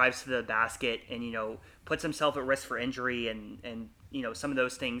 just drives to the basket and, puts himself at risk for injury and some of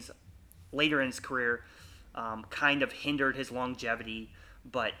those things later in his career kind of hindered his longevity,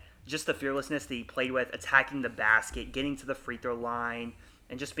 but just the fearlessness that he played with, attacking the basket, getting to the free throw line,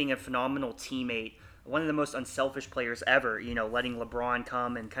 and just being a phenomenal teammate. One of the most unselfish players ever, letting LeBron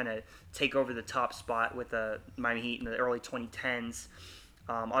come and kind of take over the top spot with the Miami Heat in the early 2010s.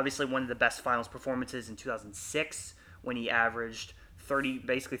 Obviously, one of the best finals performances in 2006 when he averaged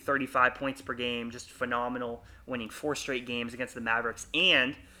 35 points per game, just phenomenal, winning 4 straight games against the Mavericks.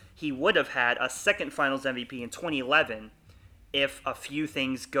 And he would have had a second finals MVP in 2011 if a few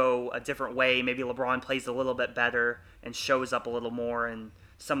things go a different way. Maybe LeBron plays a little bit better and shows up a little more in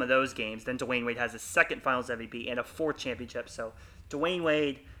some of those games. Then Dwayne Wade has a second finals MVP and a 4th championship. So Dwayne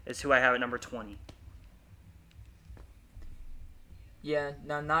Wade is who I have at number 20. Yeah,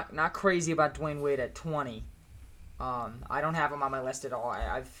 no, not crazy about Dwayne Wade at 20. I don't have him on my list at all.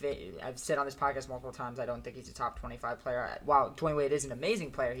 I've said on this podcast multiple times I don't think he's a top 25 player. While Dwayne Wade is an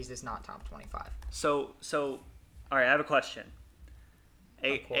amazing player, he's just not top 25. So all right, I have a question.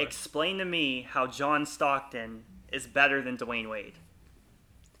 Explain to me how John Stockton is better than Dwayne Wade.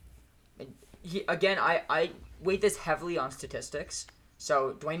 I weight this heavily on statistics.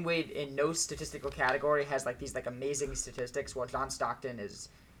 So Dwayne Wade in no statistical category has these amazing statistics, while John Stockton has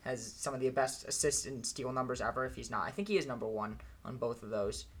some of the best assist and steal numbers ever. If he's not, I think he is number 1 on both of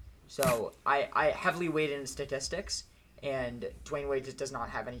those. So I heavily weight in statistics, and Dwayne Wade just does not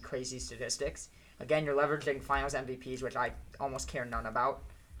have any crazy statistics. Again, you're leveraging finals MVPs, which I almost care none about.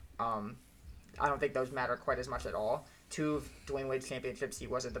 I don't think those matter quite as much at all. 2 of Dwayne Wade's championships, he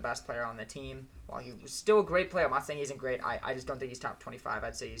wasn't the best player on the team. While he was still a great player, I'm not saying he isn't great. I just don't think he's top 25.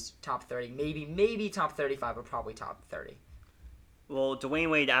 I'd say he's top 30, maybe top 35, but probably top 30. Well, Dwayne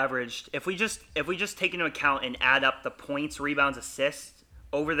Wade averaged, if we just take into account and add up the points, rebounds, assists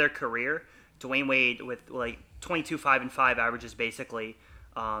over their career, Dwayne Wade with 22, 5, and 5 averages basically,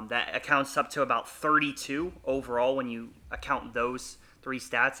 that accounts up to about 32 overall when you account those 3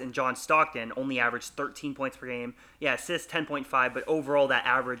 stats. And John Stockton only averaged 13 points per game. Yeah, assists 10.5, but overall that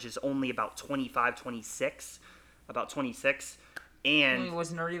average is only about 25, 26, about 26. And he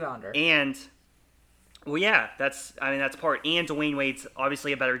wasn't a rebounder. And Well, yeah, that's part. And Dwayne Wade's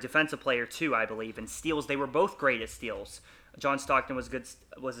obviously a better defensive player too, I believe. And steals, they were both great at steals. John Stockton was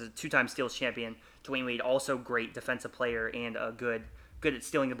a two-time steals champion. Dwayne Wade also great defensive player and a good at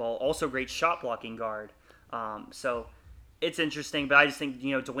stealing the ball. Also great shot blocking guard. So it's interesting, but I just think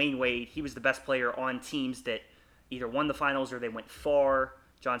Dwayne Wade, he was the best player on teams that either won the finals or they went far.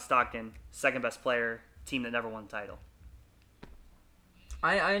 John Stockton, second best player, team that never won the title.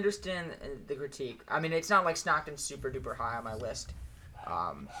 I understand the critique. I mean, it's not like Stockton's super duper high on my list.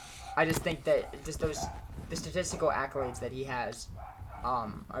 I just think that the statistical accolades that he has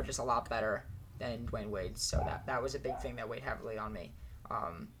are just a lot better than Dwayne Wade's. So that was a big thing that weighed heavily on me.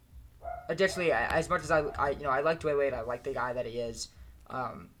 Additionally, as much as I like Dwayne Wade, I like the guy that he is.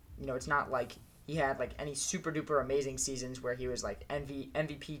 It's not like he had like any super duper amazing seasons where he was like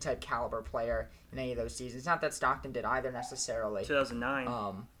MVP type caliber player in any of those seasons. Not that Stockton did either necessarily.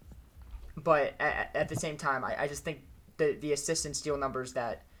 2009. But at the same time, I just think the assist and steal numbers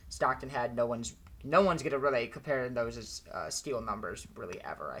that Stockton had, no one's gonna really compare those as steal numbers really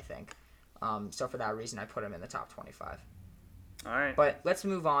ever. I think. So for that reason, I put him in the top 25. All right. But let's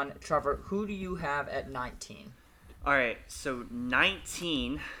move on. Trevor, who do you have at 19? All right. So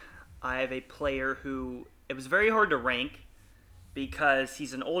 19. I have a player who it was very hard to rank because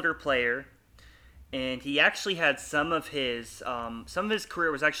he's an older player, and he actually had some of his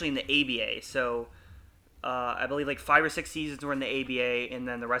career was actually in the ABA. So I believe like 5 or 6 seasons were in the ABA, and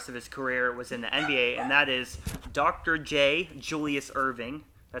then the rest of his career was in the NBA, and that is Dr. J. Julius Erving.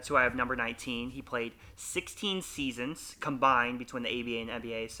 That's who I have number 19. He played 16 seasons combined between the ABA and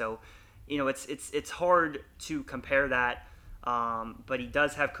NBA. So, it's hard to compare that. But he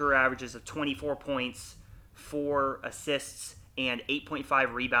does have career averages of 24 points, 4 assists, and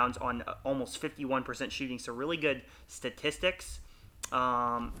 8.5 rebounds on almost 51% shooting. So really good statistics.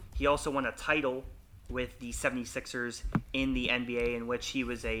 He also won a title with the 76ers in the NBA, in which he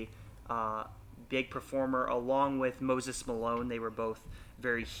was a big performer along with Moses Malone. They were both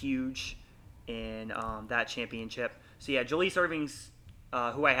very huge in that championship. So yeah, Julius Erving's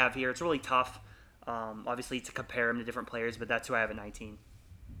who I have here. It's really tough. Obviously, to compare him to different players, but that's who I have at 19.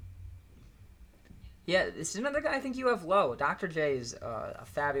 Yeah, this is another guy I think you have low. Dr. J is a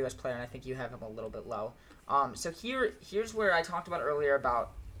fabulous player, and I think you have him a little bit low. So here's where I talked about earlier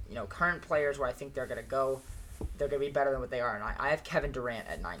about current players where I think they're gonna go. They're gonna be better than what they are, and I have Kevin Durant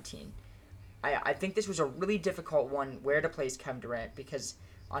at 19. I think this was a really difficult one where to place Kevin Durant because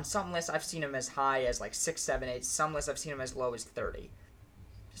on some lists I've seen him as high as like 6, 7, 8. Some lists I've seen him as low as 30.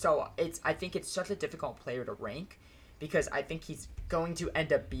 So I think it's such a difficult player to rank because I think he's going to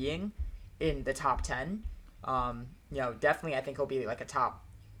end up being in the top 10. Definitely I think he'll be like a top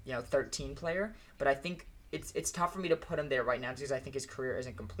 13 player, but I think it's tough for me to put him there right now because I think his career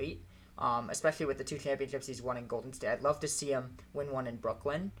isn't complete. Especially with the 2 championships he's won in Golden State. I'd love to see him win one in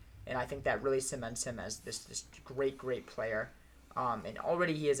Brooklyn, and I think that really cements him as this great player. And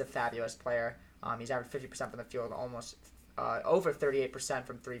already he is a fabulous player. He's averaged 50% from the field, almost over 38%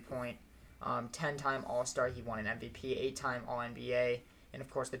 from 3-point. 10-time All-Star. He won an MVP, 8-time All-NBA, and of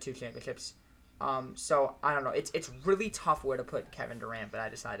course the 2 championships. So I don't know. It's really tough where to put Kevin Durant, but I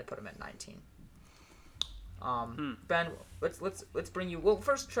decided to put him at 19. Ben, let's bring you. Well,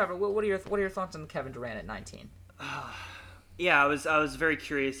 first, Trevor, what are your thoughts on Kevin Durant at 19? Yeah, I was very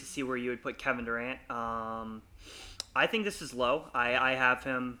curious to see where you would put Kevin Durant. I think this is low. I have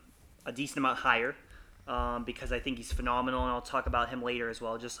him a decent amount higher because I think he's phenomenal, and I'll talk about him later as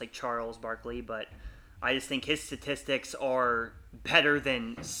well, just like Charles Barkley. But I just think his statistics are better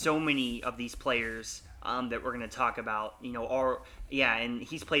than so many of these players that we're going to talk about. And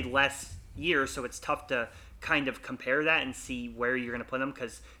he's played less years, so it's tough to kind of compare that and see where you're going to put him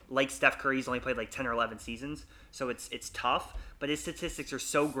because, like Steph Curry, he's only played like 10 or 11 seasons, so it's tough. But his statistics are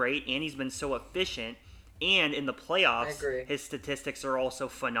so great, and he's been so efficient. And in the playoffs, his statistics are also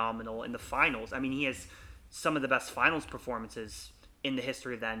phenomenal. In the finals, I mean, he has some of the best finals performances in the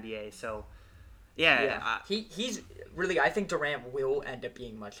history of the NBA. So, he's really. I think Durant will end up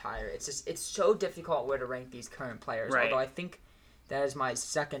being much higher. It's so difficult where to rank these current players. Right. Although I think that is my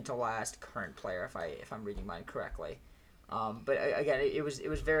second to last current player, if I'm reading mine correctly. But again, it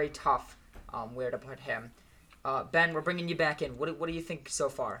was very tough where to put him. Ben, we're bringing you back in. What do you think so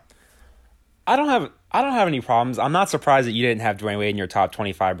far? I don't have any problems. I'm not surprised that you didn't have Dwayne Wade in your top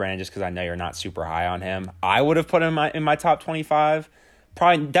 25, Brandon, just because I know you're not super high on him. I would have put him in my top 25.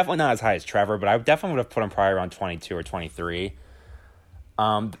 Definitely not as high as Trevor, but I definitely would have put him probably around 22 or 23.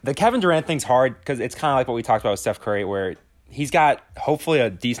 The Kevin Durant thing's hard because it's kind of like what we talked about with Steph Curry, where he's got hopefully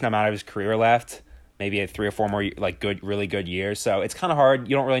a decent amount of his career left maybe a 3 or 4 more like really good years. So it's kind of hard.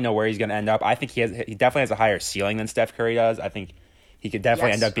 You don't really know where he's going to end up. I think he definitely has a higher ceiling than Steph Curry does. I think he could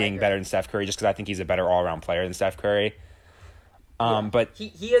definitely end up being better than Steph Curry just because I think he's a better all-around player than Steph Curry. But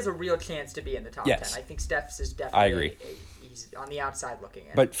he has a real chance to be in the top 10. I think Steph's is definitely. I agree. He's on the outside looking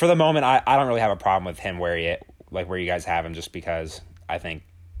in. But for the moment, I don't really have a problem with him where you guys have him, just because I think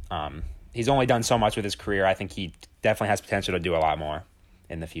he's only done so much with his career. I think he definitely has potential to do a lot more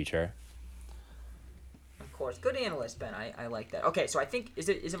in the future. Of course, good analyst, Ben. I like that. Okay, so I think is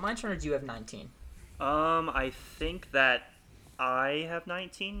it my turn or do you have 19? I think that I have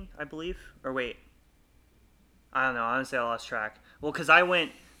 19, I believe. Or wait, I don't know. Honestly, I lost track. Well,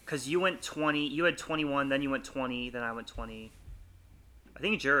 because you went 20, you had 21, then you went 20, then I went 20. I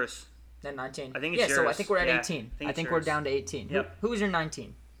think it's yours. Then 19. I think it's yours. So I think we're at 18. I think we're down to 18. Yep. Who was your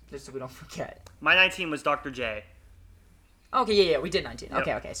 19? Just so we don't forget. My 19 was Dr. J. Okay, yeah, we did 19. Yep.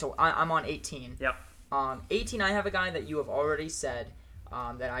 Okay, so I'm on 18. Yep. 18, I have a guy that you have already said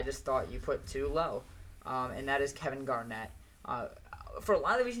that I just thought you put too low, and that is Kevin Garnett. For a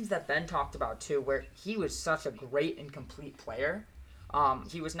lot of the reasons that Ben talked about too, where he was such a great and complete player.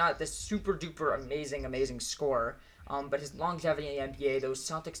 He was not this super duper amazing scorer, but his longevity in the NBA, those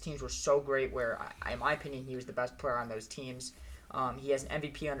Celtics teams were so great where, in my opinion, he was the best player on those teams. He has an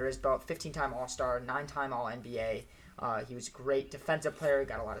MVP under his belt, 15-time All-Star, 9-time All-NBA. He was a great defensive player,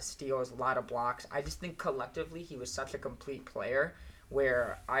 got a lot of steals, a lot of blocks. I just think collectively he was such a complete player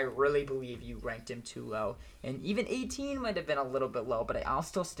where I really believe you ranked him too low. And even 18 might have been a little bit low, but I'll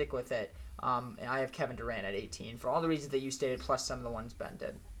still stick with it. And I have Kevin Durant at 18 for all the reasons that you stated, plus some of the ones Ben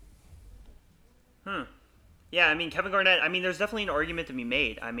did. Yeah, I mean, Kevin Garnett, there's definitely an argument to be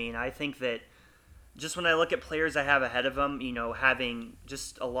made. I think that just when I look at players I have ahead of him, having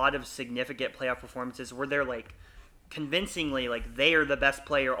just a lot of significant playoff performances where they're like convincingly like they are the best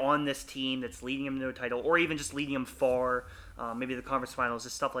player on this team that's leading them to a title, or even just leading them far, maybe the conference finals,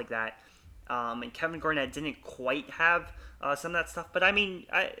 just stuff like that. And Kevin Garnett didn't quite have some of that stuff, but I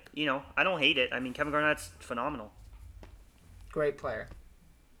don't hate it. Kevin Garnett's phenomenal. Great player.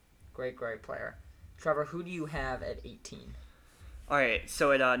 Great player. Trevor, who do you have at 18? All right,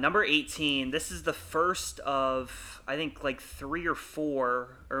 so at number 18, this is the first of, I think, like 3 or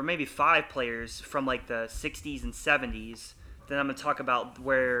 4, or maybe 5 players from like the 60s and 70s that I'm going to talk about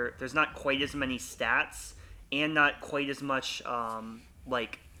where there's not quite as many stats and not quite as much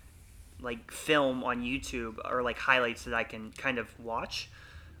like film on YouTube or like highlights that I can kind of watch.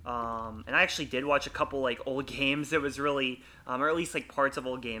 And I actually did watch a couple like old games. It was really, or at least like parts of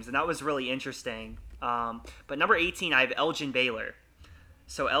old games, and that was really interesting. But number 18, I have Elgin Baylor.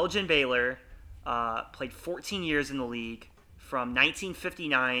 So Elgin Baylor played 14 years in the league from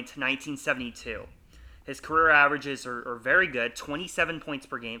 1959 to 1972. His career averages are very good, 27 points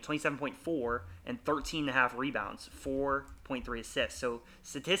per game, 27.4, and 13.5 rebounds, 4.3 assists. So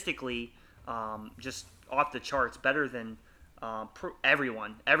statistically, just off the charts, better than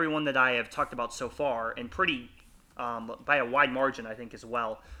everyone that I have talked about so far, and pretty by a wide margin, I think, as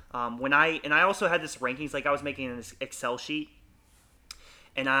well. I also had this rankings, like I was making this Excel sheet,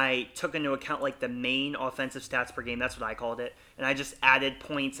 and I took into account like the main offensive stats per game. That's what I called it. And I just added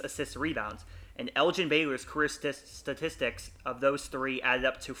points, assists, rebounds. And Elgin Baylor's career statistics of those three added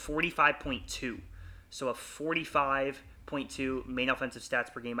up to 45.2. So a 45.2 main offensive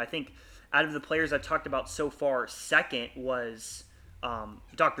stats per game. I think out of the players I've talked about so far, second was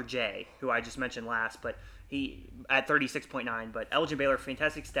Dr. J, who I just mentioned last, but he at 36.9. But Elgin Baylor,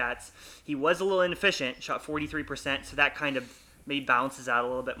 fantastic stats. He was a little inefficient, shot 43%, so that kind of maybe balances out a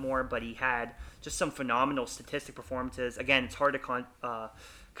little bit more, but he had just some phenomenal statistic performances. Again, it's hard to kind of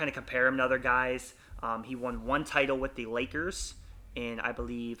compare him to other guys. He won one title with the Lakers in, I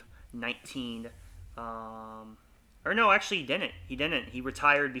believe, 19... or no, actually he didn't. He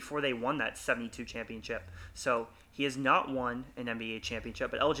retired before they won that 72 championship. So he has not won an NBA championship,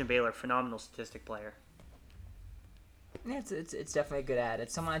 but Elgin Baylor, phenomenal statistic player. Yeah, it's definitely a good ad.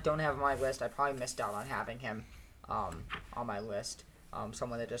 It's someone I don't have on my list. I probably missed out on having him on my list.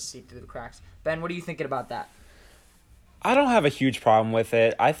 Someone that just seeped through the cracks. Ben, what are you thinking about that? I don't have a huge problem with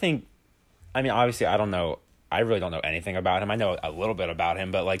it. Obviously I don't know. I really don't know anything about him. I know a little bit about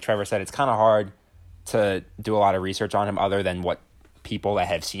him, but like Trevor said, it's kind of hard to do a lot of research on him other than what people that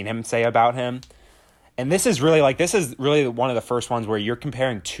have seen him say about him. And this is really one of the first ones where you're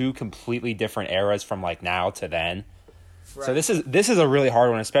comparing two completely different eras from like now to then. Right. So this is a really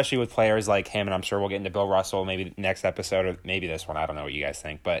hard one, especially with players like him, and I'm sure we'll get into Bill Russell maybe next episode or maybe this one. I don't know what you guys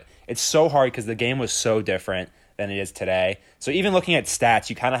think, but it's so hard because the game was so different than it is today. So even looking at stats,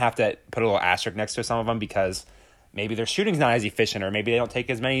 you kind of have to put a little asterisk next to some of them because maybe their shooting's not as efficient, or maybe they don't take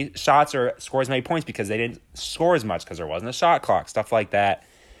as many shots or score as many points because they didn't score as much because there wasn't a shot clock, stuff like that.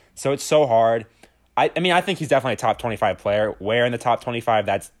 So it's so hard. I mean, I think he's definitely a top 25 player. Where in the top 25,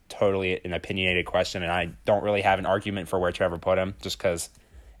 that's totally an opinionated question, and I don't really have an argument for where Trevor put him, just because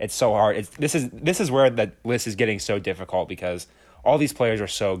it's so hard. This is where the list is getting so difficult, because all these players are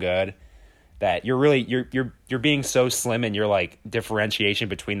so good that you're being so slim in your like differentiation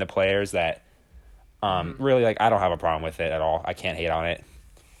between the players that really, like, I don't have a problem with it at all. I can't hate on it.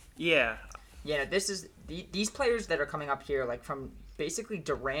 Yeah. Yeah, this is these players that are coming up here, like from basically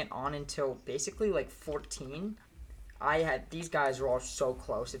Durant on until basically like 14. These guys are all so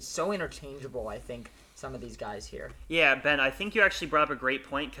close. It's so interchangeable, I think, some of these guys here. Yeah, Ben, I think you actually brought up a great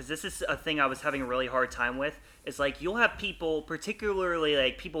point, because this is a thing I was having a really hard time with. Is like, you'll have people, particularly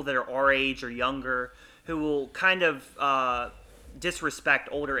like people that are our age or younger, who will kind of disrespect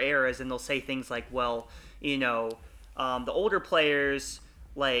older eras, and they'll say things like, well, the older players,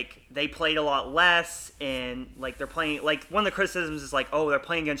 like, they played a lot less, and like they're playing, like, one of the criticisms is like, oh, they're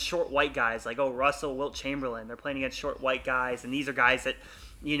playing against short white guys, like, oh, Russell, Wilt Chamberlain, they're playing against short white guys, and these are guys that,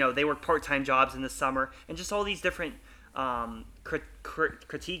 they work part-time jobs in the summer, and just all these different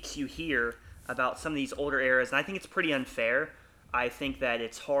critiques you hear about some of these older eras, and I think it's pretty unfair. I think that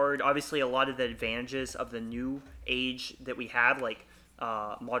it's hard. Obviously, a lot of the advantages of the new age that we have, like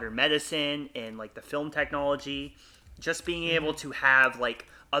modern medicine and like the film technology, just being able to have like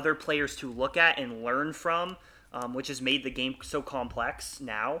other players to look at and learn from, which has made the game so complex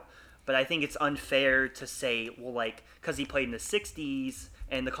now. But I think it's unfair to say, well, like, because he played in the 60s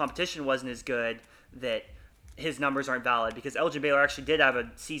and the competition wasn't as good, that his numbers aren't valid, because Elgin Baylor actually did have a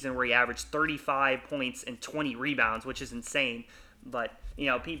season where he averaged 35 points and 20 rebounds, which is insane. But,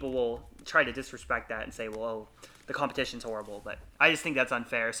 people will try to disrespect that and say, well, oh, the competition's horrible. But I just think that's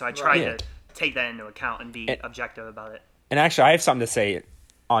unfair, so I try to take that into account and be objective about it. And actually, I have something to say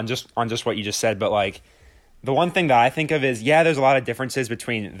on just what you just said, but like, the one thing that I think of is, yeah, there's a lot of differences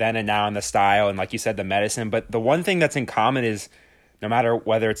between then and now in the style, and like you said, the medicine, but the one thing that's in common is, no matter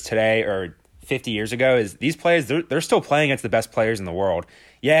whether it's today or 50 years ago, is these players, they're still playing against the best players in the world.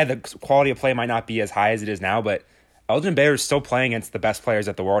 Yeah, the quality of play might not be as high as it is now, but Elgin Baylor is still playing against the best players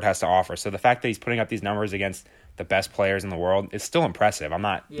that the world has to offer. So the fact that he's putting up these numbers against the best players in the world is still impressive.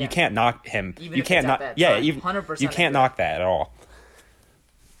 You can't knock him. Even you if can't it's knock. at that Yeah, time, even 100% you can't knock that at all.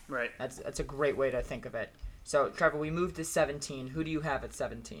 Right. That's a great way to think of it. So, Trevor, we moved to 17. Who do you have at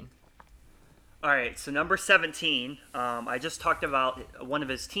 17? All right, so number 17, I just talked about one of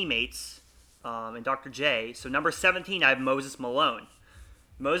his teammates, and Dr. J. So number 17, I have Moses Malone.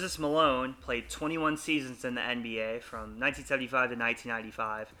 Moses Malone played 21 seasons in the NBA from 1975 to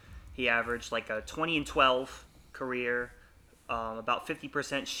 1995. He averaged like a 20-12 career, about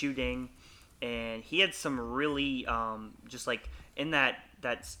 50% shooting, and he had some really, just like in that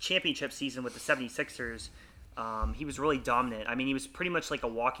championship season with the 76ers, he was really dominant. I mean, he was pretty much like a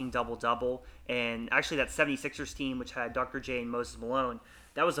walking double-double. And actually that 76ers team, which had Dr. J and Moses Malone,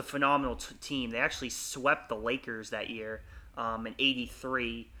 that was a phenomenal team. They actually swept the Lakers that year in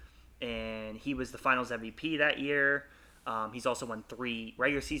 '83. And he was the finals MVP that year. He's also won 3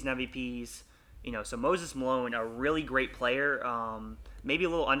 regular season MVPs. So Moses Malone, a really great player. Maybe a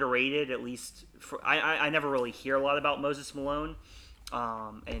little underrated, at least. I never really hear a lot about Moses Malone.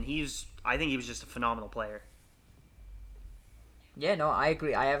 And I think he was just a phenomenal player. Yeah, no, I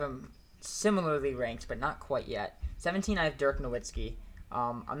agree. I have him similarly ranked, but not quite yet. 17, I have Dirk Nowitzki.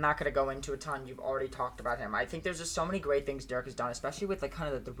 I'm not going to go into a ton. You've already talked about him. I think there's just so many great things Dirk has done, especially with like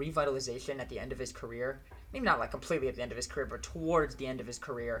kind of the revitalization at the end of his career. Maybe not like completely at the end of his career, but towards the end of his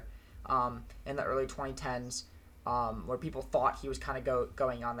career in the early 2010s, where people thought he was kind of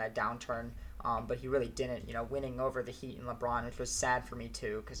going on that downturn, but he really didn't. Winning over the Heat and LeBron, which was sad for me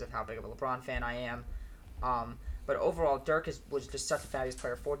too because of how big of a LeBron fan I am. But overall, Dirk was just such a fabulous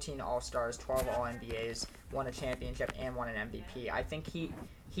player. 14 All-Stars, 12 All-NBAs, won a championship, and won an MVP. I think he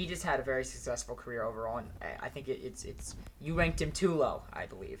just had a very successful career overall, and I think it's you ranked him too low, I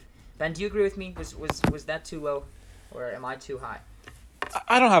believe. Ben, do you agree with me? Was that too low, or am I too high?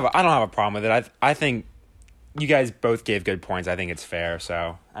 I don't have a problem with it. I think you guys both gave good points. I think it's fair.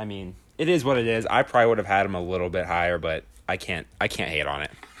 So I mean, it is what it is. I probably would have had him a little bit higher, but I can't hate on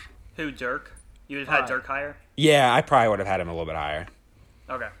it. Who, Dirk? You would have had Dirk higher? Yeah, I probably would have had him a little bit higher.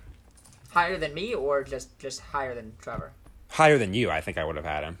 Okay. Higher than me, or just higher than Trevor? Higher than you, I think I would have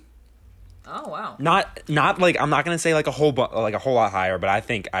had him. Oh wow. Not like, I'm not gonna say like a whole lot higher, but I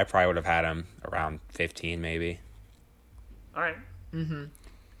think I probably would have had him around 15 maybe. All right.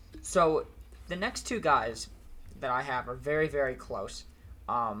 So the next two guys that I have are very, very close.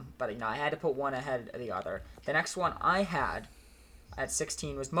 But I had to put one ahead of the other. The next one I had at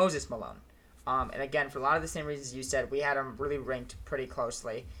 16 was Moses Malone. And again, for a lot of the same reasons you said, we had him really ranked pretty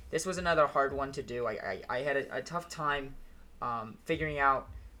closely. This was another hard one to do. I had a tough time figuring out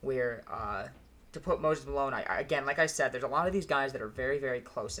where to put Moses Malone. Again, like I said, there's a lot of these guys that are very, very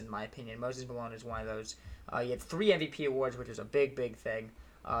close in my opinion. Moses Malone is one of those. He had 3 MVP awards, which is a big, big thing.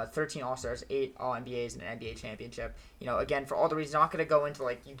 13 All-Stars, 8 All-NBAs, and an NBA championship. Again, for all the reasons, I'm not going to go into,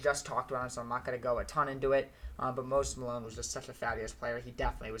 you just talked about him, so I'm not going to go a ton into it. But Moses Malone was just such a fabulous player. He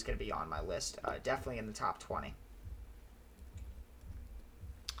definitely was going to be on my list. Definitely in the top 20.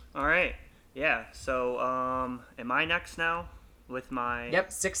 All right. Yeah. So, am I next now with my...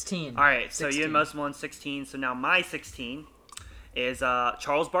 Yep, 16. All right. So 16. you and Moses Malone 16. So now my 16 is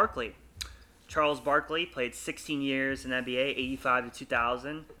Charles Barkley. Charles Barkley played 16 years in the NBA, 85 to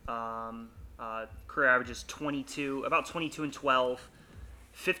 2000. Career averages about 22 and 12,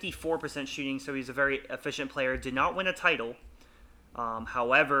 54% shooting. So he's a very efficient player. Did not win a title.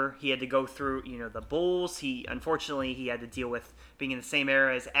 However, he had to go through, the Bulls. Unfortunately he had to deal with being in the same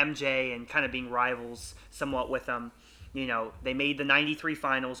era as MJ and kind of being rivals somewhat with them. They made the '93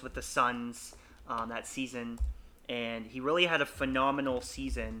 finals with the Suns that season, and he really had a phenomenal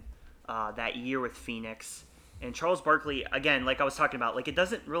season that year with Phoenix. And Charles Barkley, again, like I was talking about, it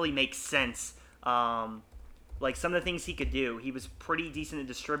doesn't really make sense. Some of the things he could do, he was pretty decent at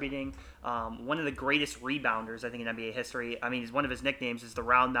distributing. One of the greatest rebounders, I think, in NBA history. I mean, one of his nicknames is the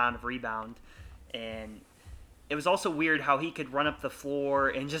round mound of rebound. And it was also weird how he could run up the floor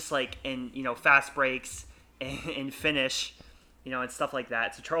and just fast breaks and finish, and stuff like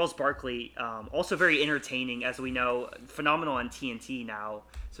that. So Charles Barkley, also very entertaining, as we know, phenomenal on TNT now.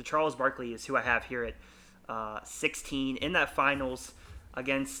 So Charles Barkley is who I have here at 16. In that finals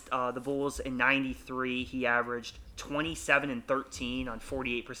against the Bulls in '93, he averaged 27 and 13 on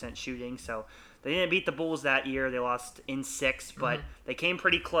 48% shooting. So they didn't beat the Bulls that year. They lost in 6, but they came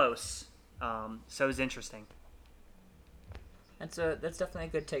pretty close. So it was interesting. That's definitely a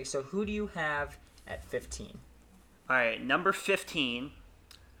good take. So who do you have at 15? All right, number 15,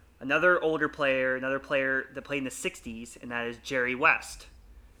 another older player, another player that played in the 60s, and that is Jerry West.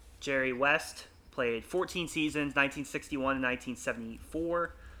 Jerry West played 14 seasons, 1961 and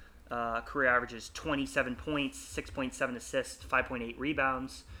 1974. Career averages 27 points, 6.7 assists, 5.8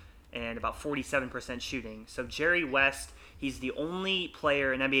 rebounds, and about 47% shooting. So Jerry West, he's the only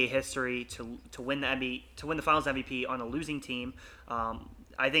player in NBA history to win the Finals MVP on a losing team.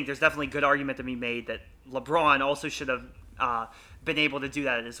 I think there's definitely a good argument to be made that LeBron also should have been able to do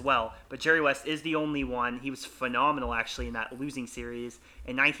that as well. But Jerry West is the only one. He was phenomenal, actually, in that losing series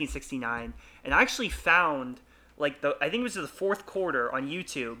in 1969. And I actually found, I think it was the fourth quarter on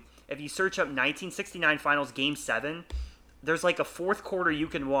YouTube. If you search up 1969 Finals Game 7, there's a fourth quarter you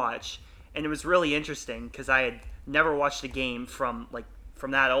can watch. And it was really interesting because I had never watched a game from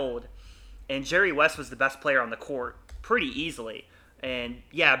that old. And Jerry West was the best player on the court pretty easily. And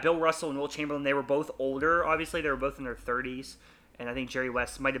yeah, Bill Russell and Wilt Chamberlain, they were both older. Obviously, they were both in their 30s. And I think Jerry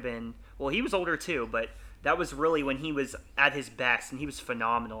West might have been, well, he was older too, but that was really when he was at his best, and he was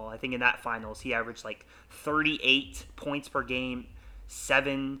phenomenal. I think in that finals, he averaged 38 points per game,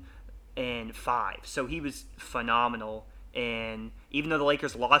 7 and 5. So he was phenomenal. And even though the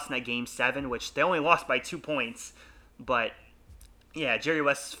Lakers lost in that game 7, which they only lost by 2 points, but yeah, Jerry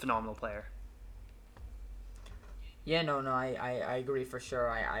West is a phenomenal player. Yeah, no, I agree for sure.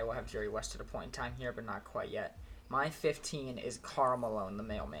 I will have Jerry West at a point in time here, but not quite yet. My 15 is Karl Malone, the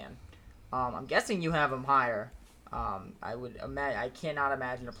mailman. I'm guessing you have him higher. I cannot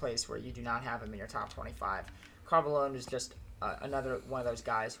imagine a place where you do not have him in your top 25. Karl Malone is just another one of those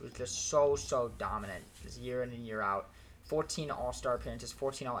guys who is just so dominant, just year in and year out. 14 All-Star appearances,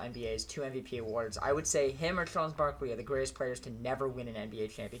 14 All-NBAs, 2 MVP awards. I would say him or Charles Barkley are the greatest players to never win an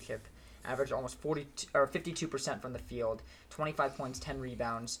NBA championship. Averaged almost 52% from the field, 25 points, 10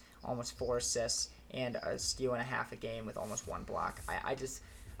 rebounds, almost 4 assists, and a steal and a half a game with almost 1 block. I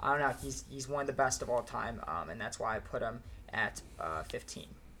don't know. He's one of the best of all time, and that's why I put him at 15.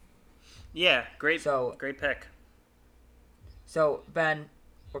 Yeah, great pick. So Ben,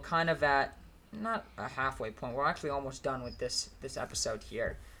 we're kind of at not a halfway point. We're actually almost done with this episode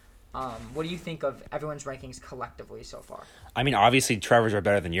here. What do you think of everyone's rankings collectively so far? I mean, obviously Trevor's are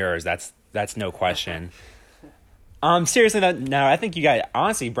better than yours. That's no question. Seriously, no, I think you guys,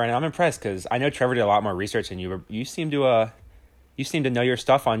 honestly, Brandon, I'm impressed because I know Trevor did a lot more research than you. You seem to know your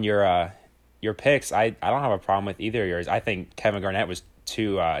stuff on your picks. I don't have a problem with either of yours. I think Kevin Garnett was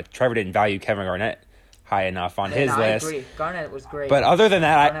too. Trevor didn't value Kevin Garnett high enough on his list. I agree. Garnett was great. But other than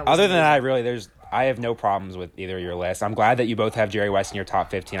that, I really I have no problems with either of your lists. I'm glad that you both have Jerry West in your top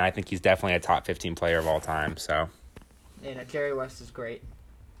 15. I think he's definitely a top 15 player of all time. So, Jerry West is great.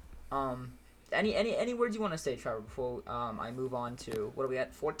 Any words you want to say, Trevor, before I move on to what are we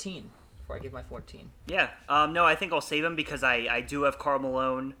at 14? Before I give my 14. Yeah. No, I think I'll save him because I do have Karl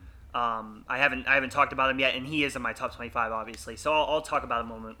Malone. I haven't talked about him yet, and he is in my top 25, obviously. So I'll talk about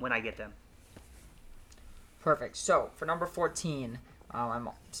him when I get them. Perfect. So for number 14, I'm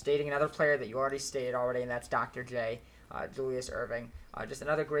stating another player that you already stated already, and that's Dr. J, Julius Erving. Just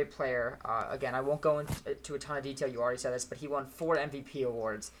another great player. Again, I won't go into a ton of detail. You already said this, but he won 4 MVP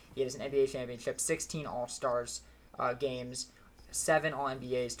awards. He has an NBA championship, 16 All-Stars games, 7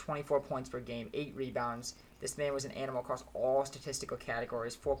 All-NBAs, 24 points per game, 8 rebounds. This man was an animal across all statistical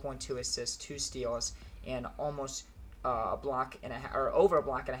categories, 4.2 assists, 2 steals, and almost a block and a half, or over a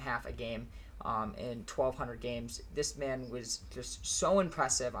block and a half a game. In 1,200 games. This man was just so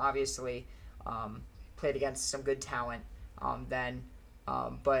impressive. Obviously, played against some good talent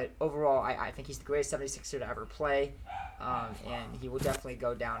but overall, I think he's the greatest 76er to ever play, and he will definitely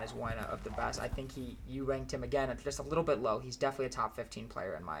go down as one of the best. I think you ranked him again just a little bit low. He's definitely a top 15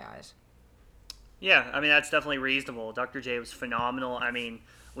 player in my eyes. Yeah, I mean, that's definitely reasonable. Dr. J was phenomenal. I mean,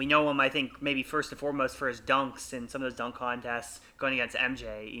 we know him, I think, maybe first and foremost for his dunks and some of those dunk contests going against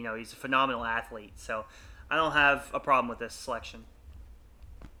MJ. You know, he's a phenomenal athlete. So I don't have a problem with this selection.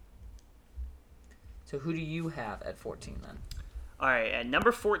 So who do you have at 14 then? All right, at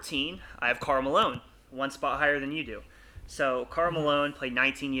number 14, I have Karl Malone, one spot higher than you do. So Karl Malone played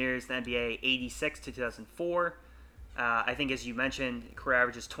 19 years in the NBA, 86 to 2004. I think, as you mentioned, career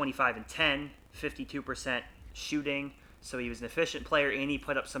average is 25 and 10, 52% shooting. So he was an efficient player, and he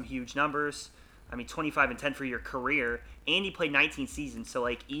put up some huge numbers. I mean, 25 and 10 for your career, and he played 19 seasons. So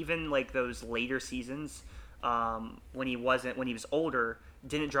like even like those later seasons, when he was older,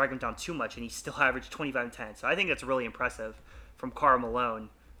 didn't drag him down too much, and he still averaged 25 and 10. So I think that's really impressive from Karl Malone.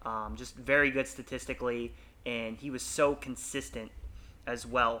 Just very good statistically, and he was so consistent as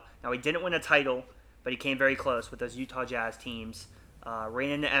well. Now he didn't win a title, but he came very close with those Utah Jazz teams. Ran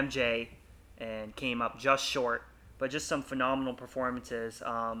into MJ and came up just short. But just some phenomenal performances.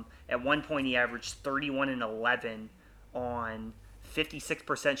 At one point, he averaged 31 and 11 on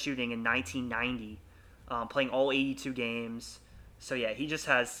 56% shooting in 1990, playing all 82 games. So yeah, he just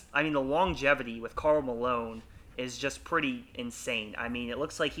has. I mean, the longevity with Karl Malone is just pretty insane. I mean, it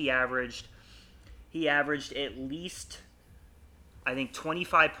looks like he averaged at least, I think,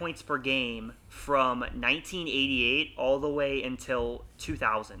 25 points per game from 1988 all the way until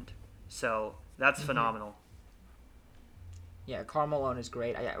 2000. So that's phenomenal. Yeah, Karl Malone is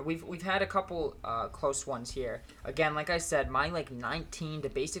great. We've had a couple close ones here. Again, like I said, my 19 to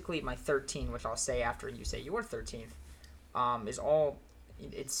basically my 13, which I'll say after you say your 13th, is all.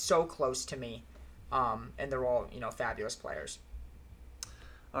 It's so close to me, and they're all fabulous players.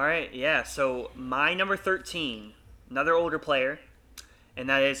 All right, yeah. So my number 13, another older player, and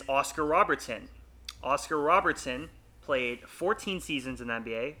that is Oscar Robertson. Oscar Robertson played 14 seasons in the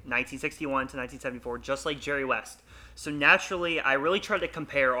NBA, 1961 to 1974, just like Jerry West. So naturally, I really tried to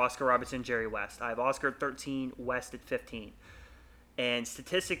compare Oscar Robertson and Jerry West. I have Oscar at 13, West at 15. And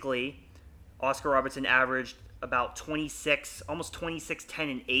statistically, Oscar Robertson averaged about 26, almost 26, 10,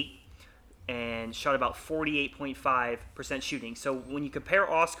 and 8, and shot about 48.5% shooting. So when you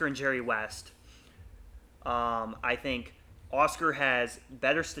compare Oscar and Jerry West, I think Oscar has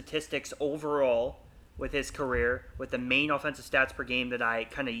better statistics overall with his career, with the main offensive stats per game that I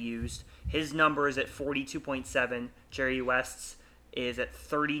kind of used. His number is at 42.7. Jerry West's is at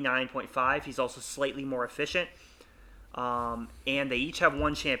 39.5. He's also slightly more efficient. And they each have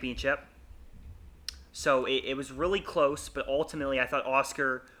one championship. So it was really close, but ultimately I thought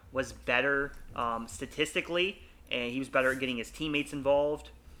Oscar was better statistically, and he was better at getting his teammates involved.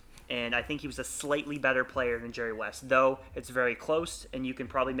 And I think he was a slightly better player than Jerry West, though it's very close, and you can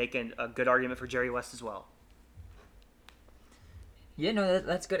probably make a good argument for Jerry West as well. Yeah, no,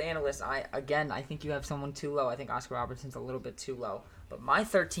 that's good analyst. I think you have someone too low. I think Oscar Robertson's a little bit too low. But my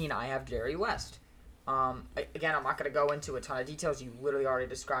 13, I have Jerry West. Again, I'm not going to go into a ton of details. You literally already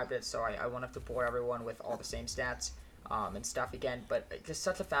described it, so I won't have to bore everyone with all the same stats and stuff again. But just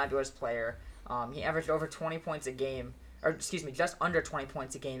such a fabulous player. He averaged over 20 points a game. Just under 20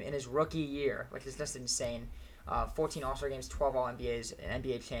 points a game in his rookie year, which is just insane. 14 All-Star games, 12 All-NBAs, an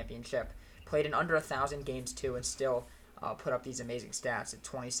NBA championship. Played in under 1,000 games, too, and still put up these amazing stats at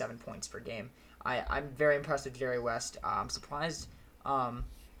 27 points per game. I'm very impressed with Jerry West. I'm surprised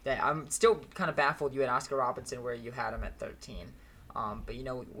that I'm still kind of baffled you had Oscar Robertson where you had him at 13. But,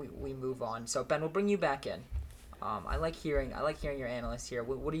 we move on. So, Ben, we'll bring you back in. I like hearing your analysts here.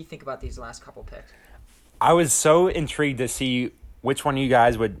 What do you think about these last couple picks? I was so intrigued to see which one of you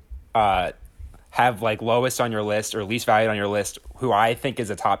guys would have like lowest on your list or least valued on your list, who I think is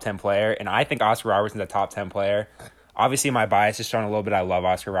a top 10 player, and I think Oscar Robertson's a top 10 player. Obviously, my bias is shown a little bit. I love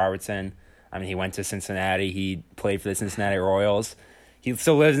Oscar Robertson. I mean, he went to Cincinnati. He played for the Cincinnati Royals. He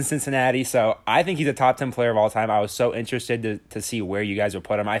still lives in Cincinnati, so I think he's a top 10 player of all time. I was so interested to see where you guys would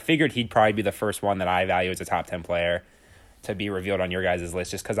put him. I figured he'd probably be the first one that I value as a top 10 player to be revealed on your guys'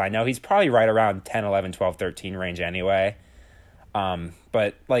 list, just because I know he's probably right around 10, 11, 12, 13 range anyway.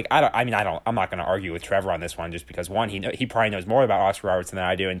 But like I'm not going to argue with Trevor on this one, just because one, he probably knows more about Oscar Robertson than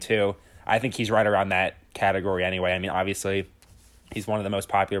I do, and two, I think he's right around that category anyway. I mean, obviously, he's one of the most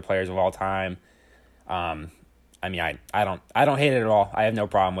popular players of all time. I mean, I don't hate it at all. I have no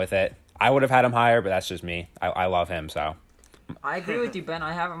problem with it. I would have had him higher, but that's just me. I love him, so. I agree with you, Ben.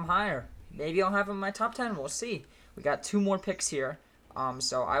 I have him higher. Maybe I'll have him in my top 10. We'll see. We got 2 more picks here.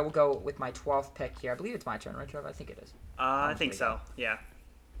 So I will go with my 12th pick here. I believe it's my turn, right, Trevor? I think it is. I think so. Yeah.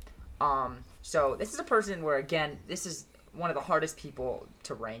 So this is a person where, again, this is one of the hardest people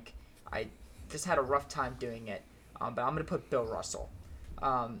to rank. I just had a rough time doing it. But I'm going to put Bill Russell.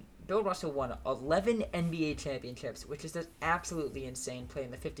 Bill Russell won 11 NBA championships, which is just absolutely insane,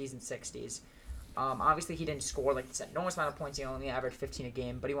 playing in the 50s and 60s. Obviously, he didn't score like this enormous amount of points. He only averaged 15 a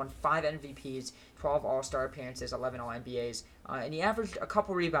game, but he won 5 MVPs, 12 All-Star appearances, 11 All-NBAs, and he averaged a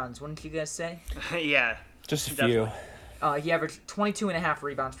couple rebounds, wouldn't you guys say? Yeah. Just a few. He averaged 22.5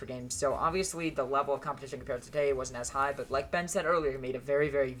 rebounds per game, so obviously the level of competition compared to today wasn't as high, but like Ben said earlier, he made a very,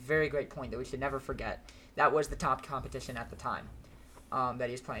 very, very great point that we should never forget. That was the top competition at the time that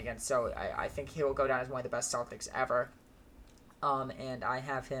he was playing against, so I think he'll go down as one of the best Celtics ever, and I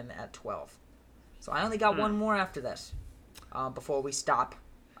have him at 12. So I only got one more after this before we stop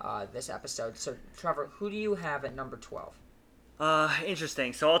this episode. So, Trevor, who do you have at number 12?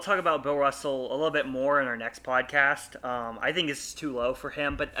 Interesting. So I'll talk about Bill Russell a little bit more in our next podcast. I think it's too low for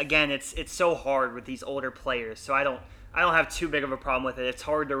him, but again, it's so hard with these older players. So I don't have too big of a problem with it. It's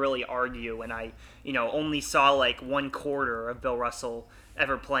hard to really argue when I only saw like 1/4 of Bill Russell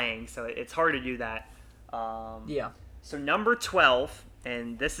ever playing. So it's hard to do that. Yeah. So number 12,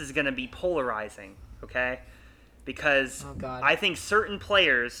 and this is going to be polarizing, okay? Because I think certain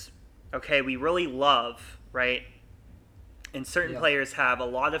players, okay, we really love, right? And certain players have a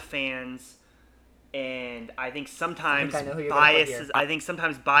lot of fans, and I think sometimes biases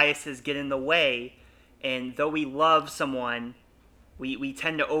get in the way, and though we love someone, we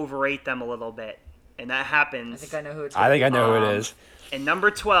tend to overrate them a little bit, and that happens. I think I know who it is. And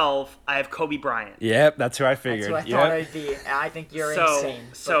number 12, I have Kobe Bryant. Yep, that's who I figured. That's who I thought it'd be. I think you're insane.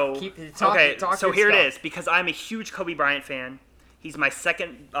 So here it is, because I'm a huge Kobe Bryant fan. He's my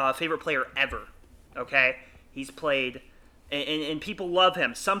second favorite player ever, okay? He's played... And people love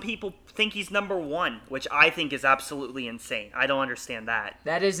him. Some people think he's number 1, which I think is absolutely insane. I don't understand that.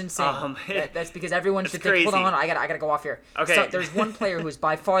 That is insane. That's because everyone should think, hold on, I gotta go off here. Okay. So there's one player who's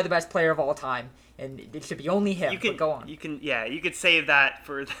by far the best player of all time, and it should be only him. But go on. You could save that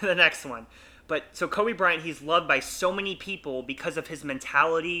for the next one. But so Kobe Bryant, he's loved by so many people because of his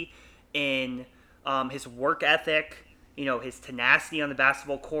mentality and his work ethic, his tenacity on the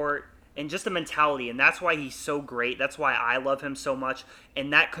basketball court. And just a mentality, and that's why he's so great. That's why I love him so much,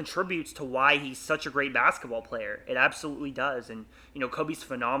 and that contributes to why he's such a great basketball player. It absolutely does, and Kobe's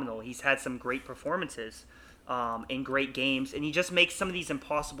phenomenal. He's had some great performances in great games, and he just makes some of these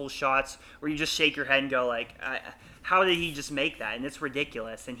impossible shots where you just shake your head and go like, "How did he just make that?" And it's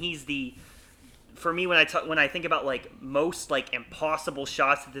ridiculous. And he's for me when I think about like most like impossible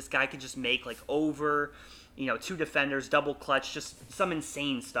shots that this guy could just make, like over, 2 defenders, double clutch, just some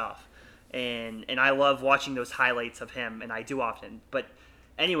insane stuff. And I love watching those highlights of him, and I do often. But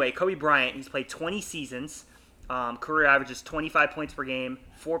anyway, Kobe Bryant, he's played 20 seasons, career averages 25 points per game,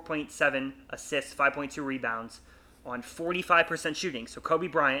 4.7 assists, 5.2 rebounds, on 45% shooting. So Kobe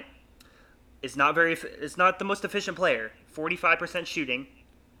Bryant is not the most efficient player. 45% shooting.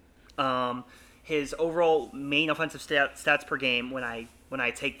 His overall main offensive stats per game, when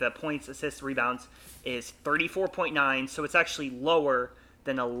I take the points, assists, rebounds, is 34.9. So it's actually lower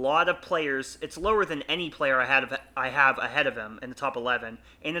than a lot of players. It's lower than any player I have ahead of him in the top 11,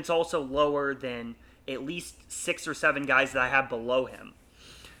 and it's also lower than at least 6 or 7 guys that I have below him.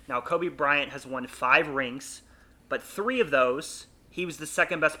 Now, Kobe Bryant has won 5 rings, but 3 of those, he was the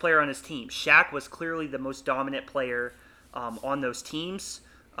second best player on his team. Shaq was clearly the most dominant player on those teams.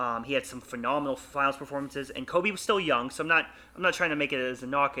 He had some phenomenal finals performances, and Kobe was still young, so I'm not trying to make it as a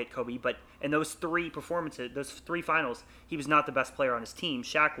knock at Kobe, but in those 3 performances, those 3 finals, he was not the best player on his team.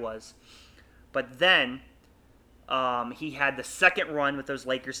 Shaq was. But then, He had the second run with those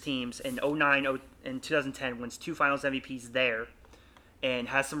Lakers teams in 09 and 2010, wins 2 Finals MVPs there, and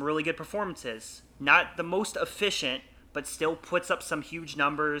has some really good performances. Not the most efficient, but still puts up some huge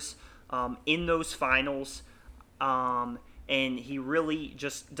numbers in those finals. And he really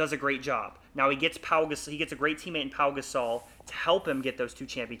just does a great job. Now he gets Pau Gasol, he gets a great teammate in Pau Gasol to help him get those 2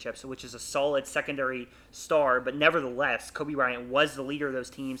 championships, which is a solid secondary star. But nevertheless, Kobe Bryant was the leader of those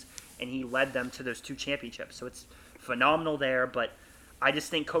teams, and he led them to those 2 championships. So it's phenomenal there. But I just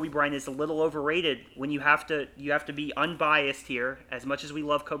think Kobe Bryant is a little overrated. When you have to be unbiased here. As much as we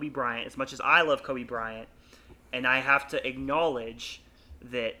love Kobe Bryant, as much as I love Kobe Bryant, and I have to acknowledge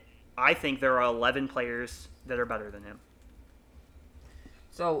that I think there are 11 players that are better than him.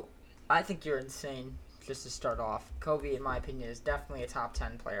 So, I think you're insane, just to start off. Kobe, in my opinion, is definitely a top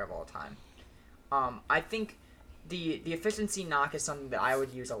 10 player of all time. I think the efficiency knock is something that I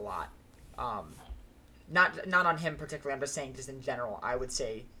would use a lot. Not on him particularly, I'm just saying just in general, I would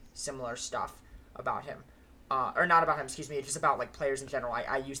say similar stuff about him. Or not about him, excuse me, just about like players in general.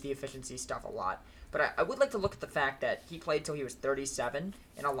 I use the efficiency stuff a lot. But I would like to look at the fact that he played till he was 37,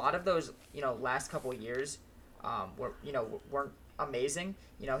 and a lot of those, last couple of years weren't amazing.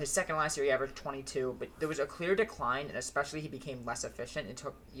 His second last year he averaged 22, but there was a clear decline, and especially he became less efficient and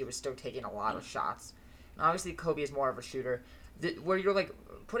he was still taking a lot of shots. And obviously Kobe is more of a shooter. Where you're like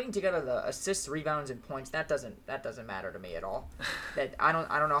putting together the assists, rebounds, and points, that doesn't matter to me at all. That I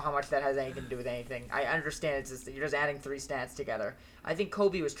don't know how much that has anything to do with anything. I understand it's just you're just adding 3 stats together. I think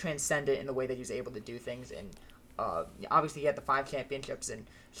Kobe was transcendent in the way that he was able to do things, and obviously he had the 5 championships, and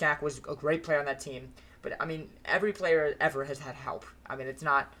Shaq was a great player on that team. But I mean, every player ever has had help. I mean,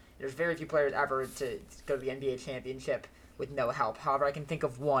 there's very few players ever to go to the NBA championship with no help. However, I can think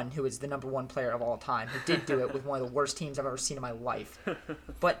of one who is the number 1 player of all time who did do it with one of the worst teams I've ever seen in my life.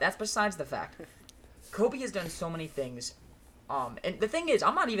 But that's besides the fact. Kobe has done so many things. And the thing is,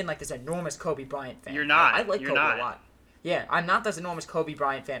 I'm not even like this enormous Kobe Bryant fan. You're not. I like You're Kobe not. a lot. Yeah, I'm not this enormous Kobe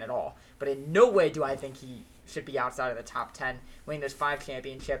Bryant fan at all. But in no way do I think he should be outside of the top 10, winning those 5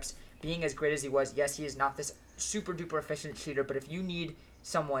 championships, being as great as he was. Yes, he is not this super duper efficient shooter, but if you need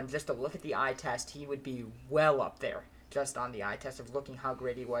someone just to look at the eye test, he would be well up there just on the eye test of looking how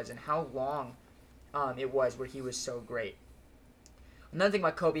great he was and how long it was where he was so great. Another thing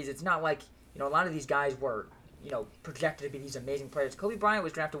about Kobe is it's not like, a lot of these guys were, projected to be these amazing players. Kobe Bryant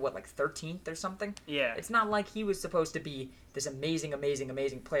was drafted, 13th or something? Yeah. It's not like he was supposed to be this amazing, amazing,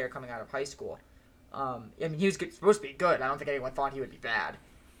 amazing player coming out of high school. I mean, he was supposed to be good. I don't think anyone thought he would be bad.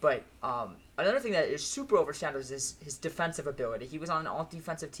 But another thing that is super overshadowed is his defensive ability. He was on an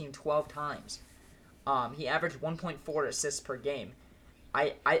all-defensive team 12 times. He averaged 1.4 assists per game.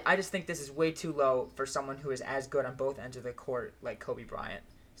 I just think this is way too low for someone who is as good on both ends of the court like Kobe Bryant.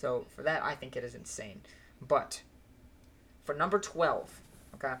 So for that, I think it is insane. But for number 12,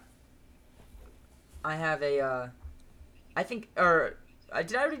 okay, I have did I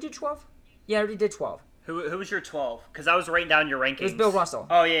already do 12? Yeah, I already did 12. Who was your 12? Because I was writing down your rankings. It was Bill Russell.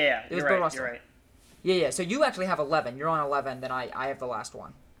 Oh, yeah. It was Bill Russell. You're right. Yeah. So you actually have 11. You're on 11, then I have the last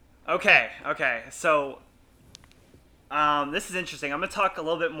one. Okay. So, this is interesting. I'm going to talk a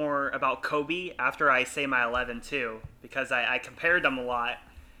little bit more about Kobe after I say my 11, too, because I compared them a lot,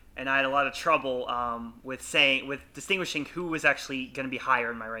 and I had a lot of trouble with distinguishing who was actually going to be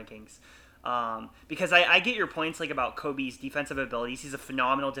higher in my rankings. Because I get your points about Kobe's defensive abilities. He's a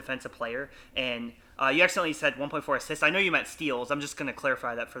phenomenal defensive player, and you accidentally said 1.4 assists. I know you meant steals. I'm just going to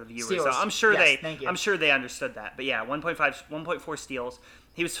clarify that for the viewers. Steals. So I'm sure they understood that. But yeah, 1.4 steals.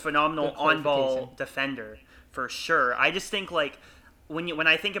 He was phenomenal on-ball defender for sure. I just think when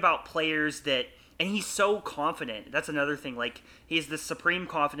I think about players that, and he's so confident. That's another thing. He has this supreme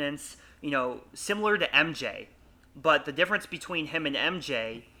confidence. Similar to MJ, but the difference between him and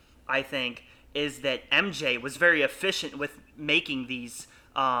MJ, I think, is that MJ was very efficient with making these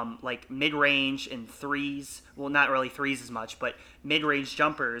mid-range and threes. Well, not really threes as much, but mid-range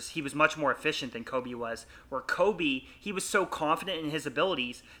jumpers. He was much more efficient than Kobe was. Where Kobe, he was so confident in his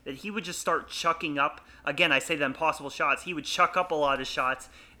abilities that he would just start chucking up. Again, I say the impossible shots. He would chuck up a lot of shots,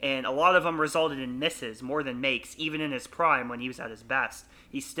 and a lot of them resulted in misses more than makes. Even in his prime, when he was at his best,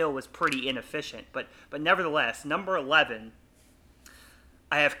 he still was pretty inefficient. But nevertheless, number 11,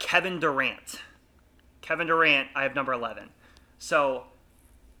 I have Kevin Durant. I have number 11. So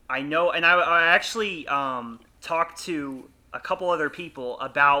I know, and I actually talked to a couple other people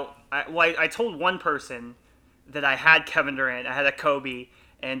about. I told one person that I had Kevin Durant, I had a Kobe,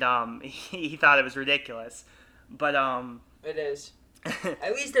 and he thought it was ridiculous. But it is.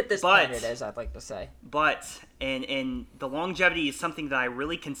 At least at this point it is, I'd like to say. But and the longevity is something that I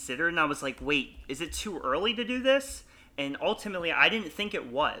really considered, and I was like, wait, is it too early to do this? And ultimately, I didn't think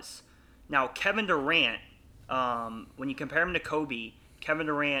it was. Now, Kevin Durant, when you compare him to Kobe, Kevin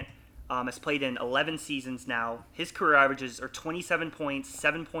Durant has played in 11 seasons now. His career averages are 27 points,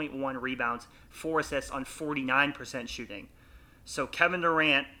 7.1 rebounds, 4 assists on 49% shooting. So Kevin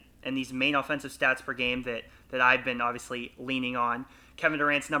Durant and these main offensive stats per game that I've been obviously leaning on, Kevin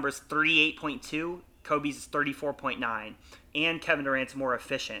Durant's number is 38.2, Kobe's is 34.9, and Kevin Durant's more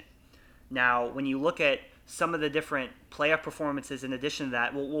efficient. Now, when you look at some of the different playoff performances in addition to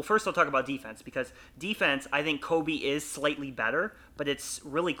that, well, first I'll talk about defense, because defense, I think Kobe is slightly better, but it's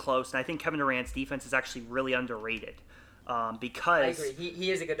really close, and I think Kevin Durant's defense is actually really underrated. Because I agree.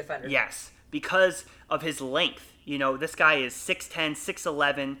 He is a good defender. Yes, because of his length. You know, this guy is 6'10",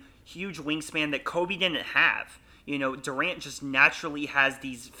 6'11", huge wingspan that Kobe didn't have. You know, Durant just naturally has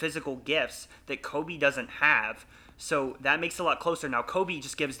these physical gifts that Kobe doesn't have. So that makes it a lot closer. Now, Kobe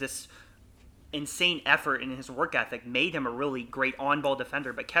just gives this insane effort, and his work ethic made him a really great on-ball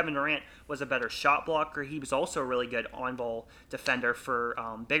defender. But Kevin Durant was a better shot blocker. He was also a really good on-ball defender for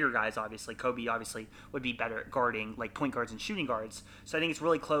bigger guys, obviously. Kobe obviously would be better at guarding, like point guards and shooting guards. So I think it's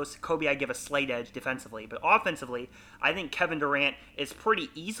really close. Kobe, I give a slight edge defensively. But offensively, I think Kevin Durant is pretty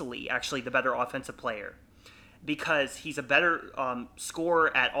easily actually the better offensive player, because he's a better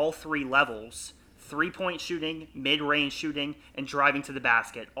scorer at all three levels: three-point shooting, mid-range shooting, and driving to the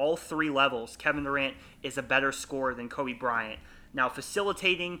basket. All three levels, Kevin Durant is a better scorer than Kobe Bryant. Now,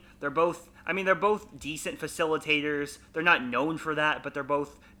 facilitating, they're both decent facilitators. They're not known for that, but they're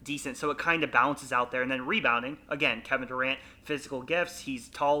both decent, so it kind of balances out there. And then rebounding, again, Kevin Durant, physical gifts. He's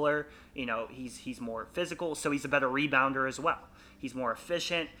taller, you know, he's more physical, so he's a better rebounder as well. He's more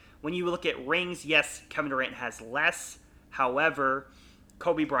efficient. When you look at rings, yes, Kevin Durant has less. However,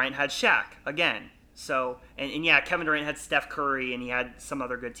 Kobe Bryant had Shaq, again. So, and yeah, Kevin Durant had Steph Curry, and he had some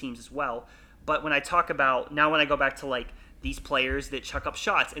other good teams as well. But when I talk about, now when I go back to like these players that chuck up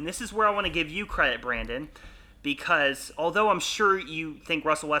shots, and this is where I want to give you credit, Brandon, because although I'm sure you think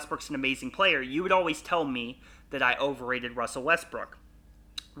Russell Westbrook's an amazing player, you would always tell me that I overrated Russell Westbrook.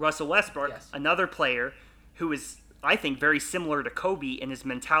 Russell Westbrook, yes, another player who is, I think, very similar to Kobe in his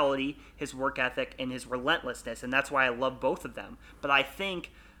mentality, his work ethic, and his relentlessness, and that's why I love both of them. But I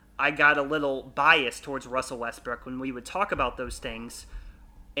think I got a little biased towards Russell Westbrook when we would talk about those things.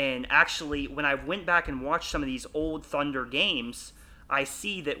 And actually, when I went back and watched some of these old Thunder games, I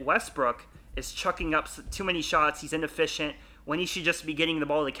see that Westbrook is chucking up too many shots. He's inefficient when he should just be getting the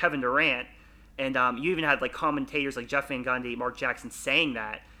ball to Kevin Durant. And you even had like commentators like Jeff Van Gundy, Mark Jackson saying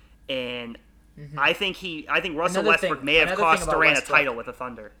that. And I think Russell Westbrook may have cost Durant a title with the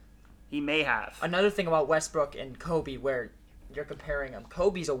Thunder. He may have. Another thing about Westbrook and Kobe, where you're comparing them,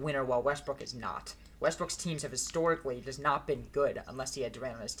 Kobe's a winner while Westbrook is not. Westbrook's teams have historically just not been good unless he had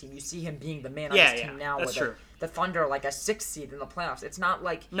Durant on his team. You see him being the man on his team now with the Thunder like a 6th seed in the playoffs. It's not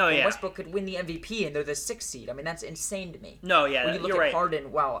like Westbrook could win the MVP and they're the 6th seed. I mean, that's insane to me. No, yeah, when you look at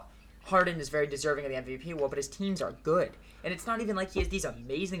Harden, well, Harden is very deserving of the MVP award, but his teams are good. And it's not even like he has these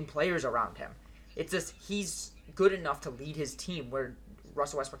amazing players around him. It's just he's good enough to lead his team where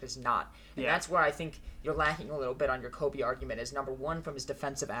Russell Westbrook is not. And that's where I think you're lacking a little bit on your Kobe argument, is number one, from his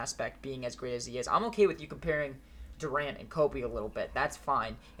defensive aspect being as great as he is. I'm okay with you comparing Durant and Kobe a little bit. That's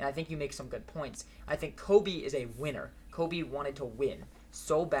fine. And I think you make some good points. I think Kobe is a winner. Kobe wanted to win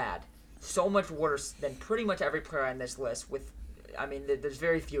so bad, so much worse than pretty much every player on this list, with, I mean, there's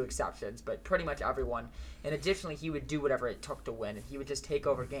very few exceptions, but pretty much everyone. And additionally, he would do whatever it took to win, and he would just take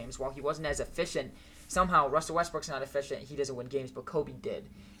over games. While he wasn't as efficient, somehow Russell Westbrook's not efficient, he doesn't win games, but Kobe did.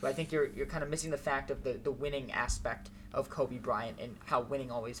 So I think you're kind of missing the fact of the winning aspect of Kobe Bryant and how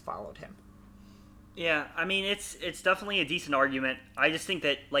winning always followed him. Yeah, I mean, it's definitely a decent argument. I just think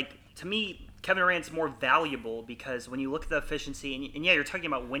that, like, to me, Kevin Durant's more valuable because when you look at the efficiency, and yeah, you're talking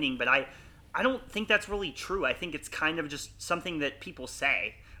about winning, but I don't think that's really true. I think it's kind of just something that people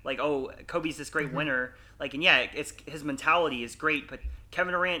say. Like, oh, Kobe's this great winner. Like, and yeah, his mentality is great, but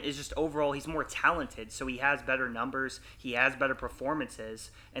Kevin Durant is just overall, he's more talented, so he has better numbers, he has better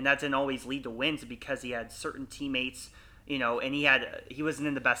performances, and that didn't always lead to wins because he had certain teammates, you know, and he wasn't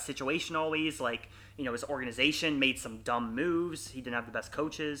in the best situation always. Like, you know, his organization made some dumb moves. He didn't have the best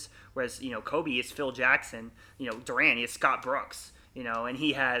coaches, whereas, you know, Kobe is Phil Jackson. You know, Durant, he has Scott Brooks, you know, and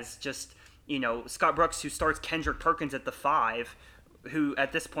he has just, you know, Scott Brooks, who starts Kendrick Perkins at the 5, who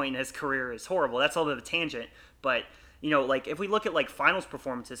at this point in his career is horrible. That's a little bit of a tangent, but, you know, like, if we look at, like, finals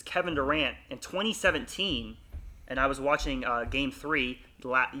performances, Kevin Durant in 2017, and I was watching Game 3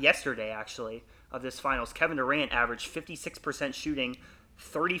 yesterday, actually, of this finals, Kevin Durant averaged 56% shooting,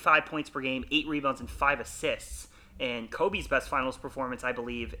 35 points per game, 8 rebounds, and 5 assists. And Kobe's best finals performance, I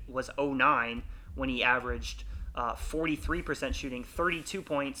believe, was 2009 when he averaged 43% shooting, 32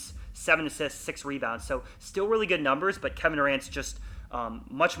 points, 7 assists, 6 rebounds. So still really good numbers, but Kevin Durant's just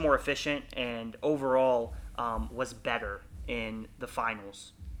much more efficient and overall was better in the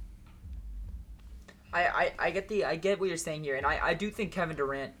finals. I get what you're saying here, and I do think Kevin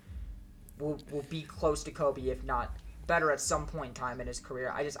Durant will be close to Kobe, if not better, at some point in time in his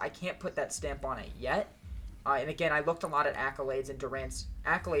career. I can't put that stamp on it yet. And again, I looked a lot at accolades, and Durant's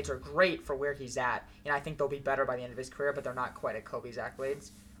accolades are great for where he's at, and I think they'll be better by the end of his career, but they're not quite at Kobe's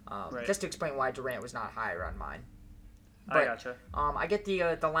accolades. Right. Just to explain why Durant was not higher on mine. But, I gotcha. I get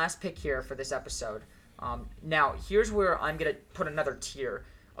the last pick here for this episode. Now, here's where I'm going to put another tier.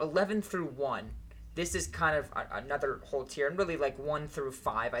 11 through 1. This is kind of another whole tier. And really, like 1 through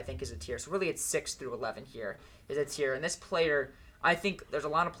 5, I think, is a tier. So really, it's 6 through 11 here is a tier. And this player, I think there's a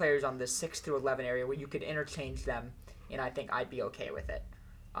lot of players on this 6 through 11 area where you could interchange them, and I think I'd be okay with it.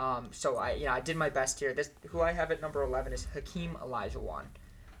 So I did my best here. Who I have at number 11 is Hakeem Olajuwon.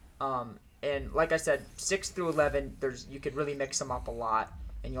 And like I said, 6 through 11, you could really mix them up a lot,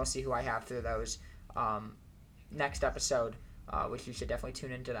 and you'll see who I have through those next episode, which you should definitely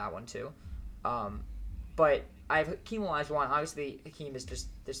tune into that one too. But I have Hakeem Olajuwon. Obviously, Hakeem is just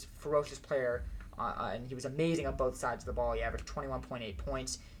this ferocious player, and he was amazing on both sides of the ball. He averaged 21.8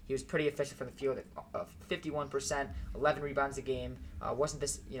 points. He was pretty efficient from the field at 51%, 11 rebounds a game. Wasn't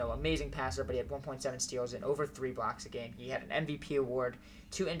this amazing passer, but he had 1.7 steals and over 3 blocks a game. He had an MVP award,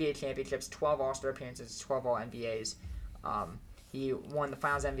 2 NBA championships, 12 All-Star appearances, 12 All-NBAs. He won the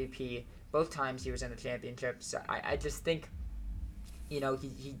Finals MVP both times he was in the championship. So I just think,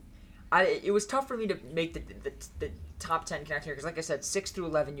 it was tough for me to make the top 10 connection here because, like I said, 6 through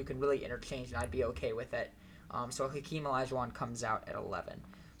 11 you can really interchange, and I'd be okay with it. So Hakeem Olajuwon comes out at 11.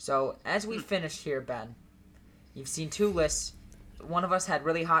 So as we finish here, Ben, you've seen 2 lists. One of us had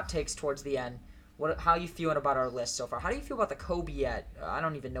really hot takes towards the end. How are you feeling about our list so far? How do you feel about the Kobe yet? I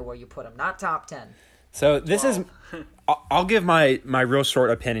don't even know where you put him. Not top 10. So this is, I'll give my real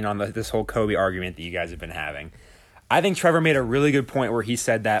short opinion on this whole Kobe argument that you guys have been having. I think Trevor made a really good point where he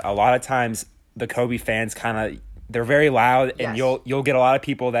said that a lot of times the Kobe fans they're very loud, and Yes. you'll get a lot of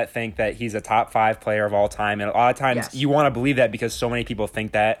people that think that he's a top 5 player of all time, and a lot of times you want to believe that because so many people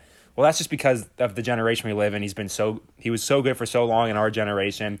think that. Well, that's just because of the generation we live in. He was so good for so long in our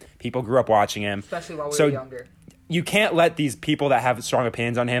generation. People grew up watching him, Especially while we were younger. You can't let these people that have strong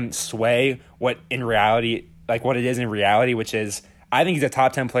opinions on him sway what it is in reality, which is I think he's a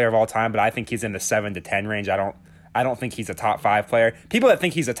top 10 player of all time, but I think he's in the 7 to 10 range. I don't think he's a top 5 player. People that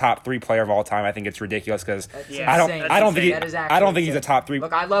think he's a top 3 player of all time, I think it's ridiculous because I don't think he's a top 3.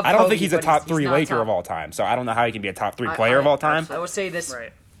 Look, I love I don't Kobe, think he's a but top he's 3 not Laker top. of all time. So I don't know how he can be a top 3 player of all time. I would say this.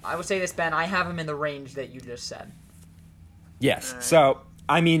 Right. I would say this, Ben. I have him in the range that you just said. Yes. So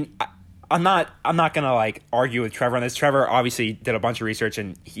I mean, I'm not gonna argue with Trevor on this. Trevor obviously did a bunch of research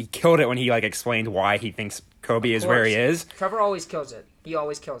and he killed it when he explained why he thinks Kobe is where he is. Trevor always kills it. He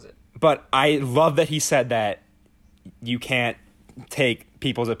always kills it. But I love that he said that you can't take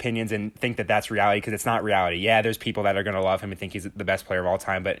people's opinions and think that that's reality because it's not reality. Yeah, there's people that are gonna love him and think he's the best player of all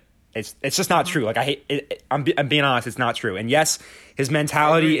time, but it's just not true. I hate it. I'm being honest. It's not true. And yes, his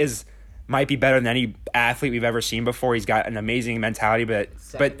mentality might be better than any athlete we've ever seen before. He's got an amazing mentality, but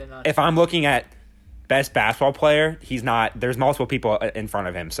if I'm looking at best basketball player, he's not. There's multiple people in front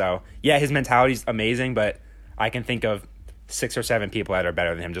of him. So yeah, his mentality's amazing, but I can think of 6 or 7 people that are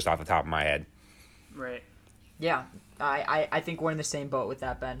better than him just off the top of my head. Right. Yeah, I think we're in the same boat with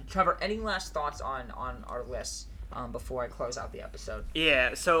that, Ben. Trevor, any last thoughts on our lists before I close out the episode?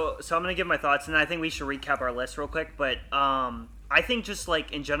 Yeah, so I'm gonna give my thoughts, and I think we should recap our list real quick. But I think just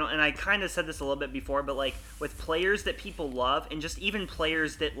in general, and I kind of said this a little bit before, but with players that people love, and just even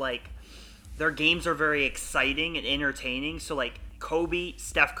players that their games are very exciting and entertaining. So Kobe,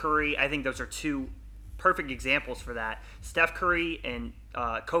 Steph Curry, I think those are 2 perfect examples for that. Steph Curry and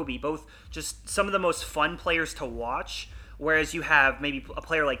Kobe, both just some of the most fun players to watch. Whereas you have maybe a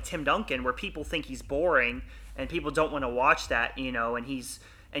player like Tim Duncan, where people think he's boring and people don't want to watch that,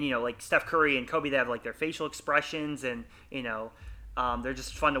 and Steph Curry and Kobe, they have their facial expressions and they're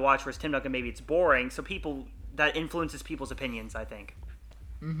just fun to watch. Whereas Tim Duncan, maybe it's boring. So that influences people's opinions, I think.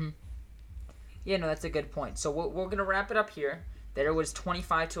 Mm-hmm. Yeah, no, that's a good point. So we're gonna wrap it up here. There was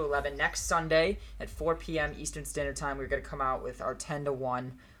 25 to 11. Next Sunday at 4 p.m. Eastern Standard Time, we're going to come out with our 10 to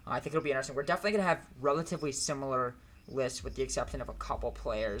 1. I think it'll be interesting. We're definitely going to have relatively similar lists with the exception of a couple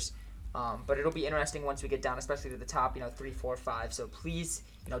players. But it'll be interesting once we get down, especially to the top, 3, 4, 5. So please,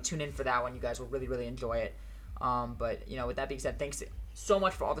 tune in for that one. You guys will really, really enjoy it. But with that being said, thanks so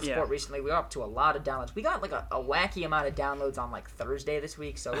much for all the support recently. We're up to a lot of downloads. We got like a wacky amount of downloads on like Thursday this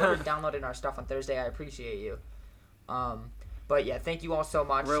week. So whoever's downloading our stuff on Thursday, I appreciate you. But yeah, thank you all so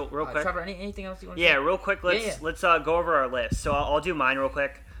much. Real quick. Trevor, anything else you want to say? Yeah, real quick. Let's go over our list. So I'll do mine real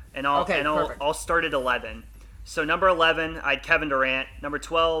quick, and I'll start at 11. So number 11, I had Kevin Durant. Number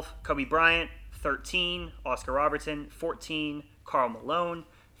 12, Kobe Bryant. 13, Oscar Robertson. 14, Karl Malone.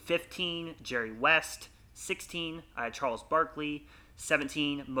 15, Jerry West. 16, I had Charles Barkley.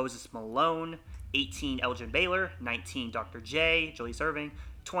 17, Moses Malone. 18, Elgin Baylor. 19, Dr. J, Julius Erving.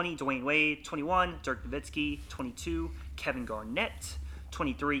 20, Dwayne Wade. 21, Dirk Nowitzki. 22, Kevin Garnett.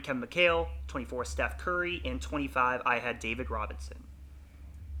 23, Kevin McHale. 24, Steph Curry. And 25, I had David Robinson.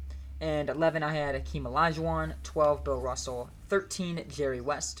 And 11, I had Hakeem Olajuwon. 12, Bill Russell. 13, Jerry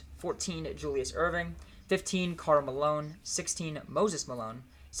West. 14, Julius Erving. 15, Karl Malone. 16, Moses Malone.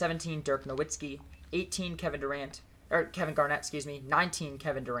 17, Dirk Nowitzki. 18, Kevin Garnett. 19,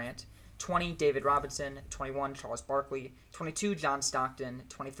 Kevin Durant. 20, David Robinson. 21, Charles Barkley. 22, John Stockton.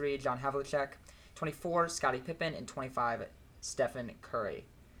 23, John Havlicek. 24, Scottie Pippen. And 25, Stephen Curry.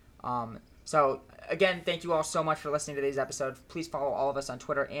 So, again, thank you all so much for listening to today's episode. Please follow all of us on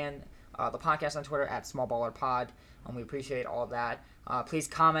Twitter and the podcast on Twitter at SmallBallerPod. We appreciate all of that. Please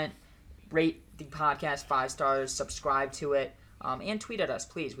comment, rate the podcast 5 stars, subscribe to it, and tweet at us,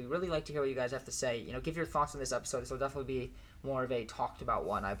 please. We really like to hear what you guys have to say. Give your thoughts on this episode. This will definitely be more of a talked about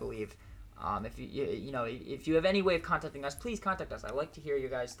one, I believe. If you have any way of contacting us, please contact us. I like to hear your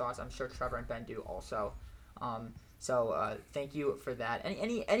guys' thoughts. I'm sure Trevor and Ben do also. So thank you for that.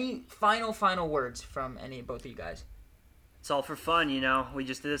 Any final words from both of you guys? It's all for fun, We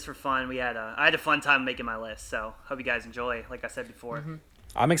just did this for fun. I had a fun time making my list, so hope you guys enjoy. Like I said before,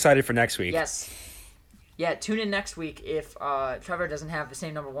 I'm excited for next week. Yes. Yeah, tune in next week. If Trevor doesn't have the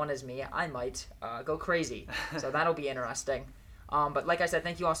same number 1 as me, I might go crazy. So that'll be interesting. But like I said,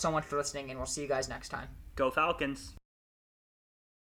 thank you all so much for listening, and we'll see you guys next time. Go Falcons!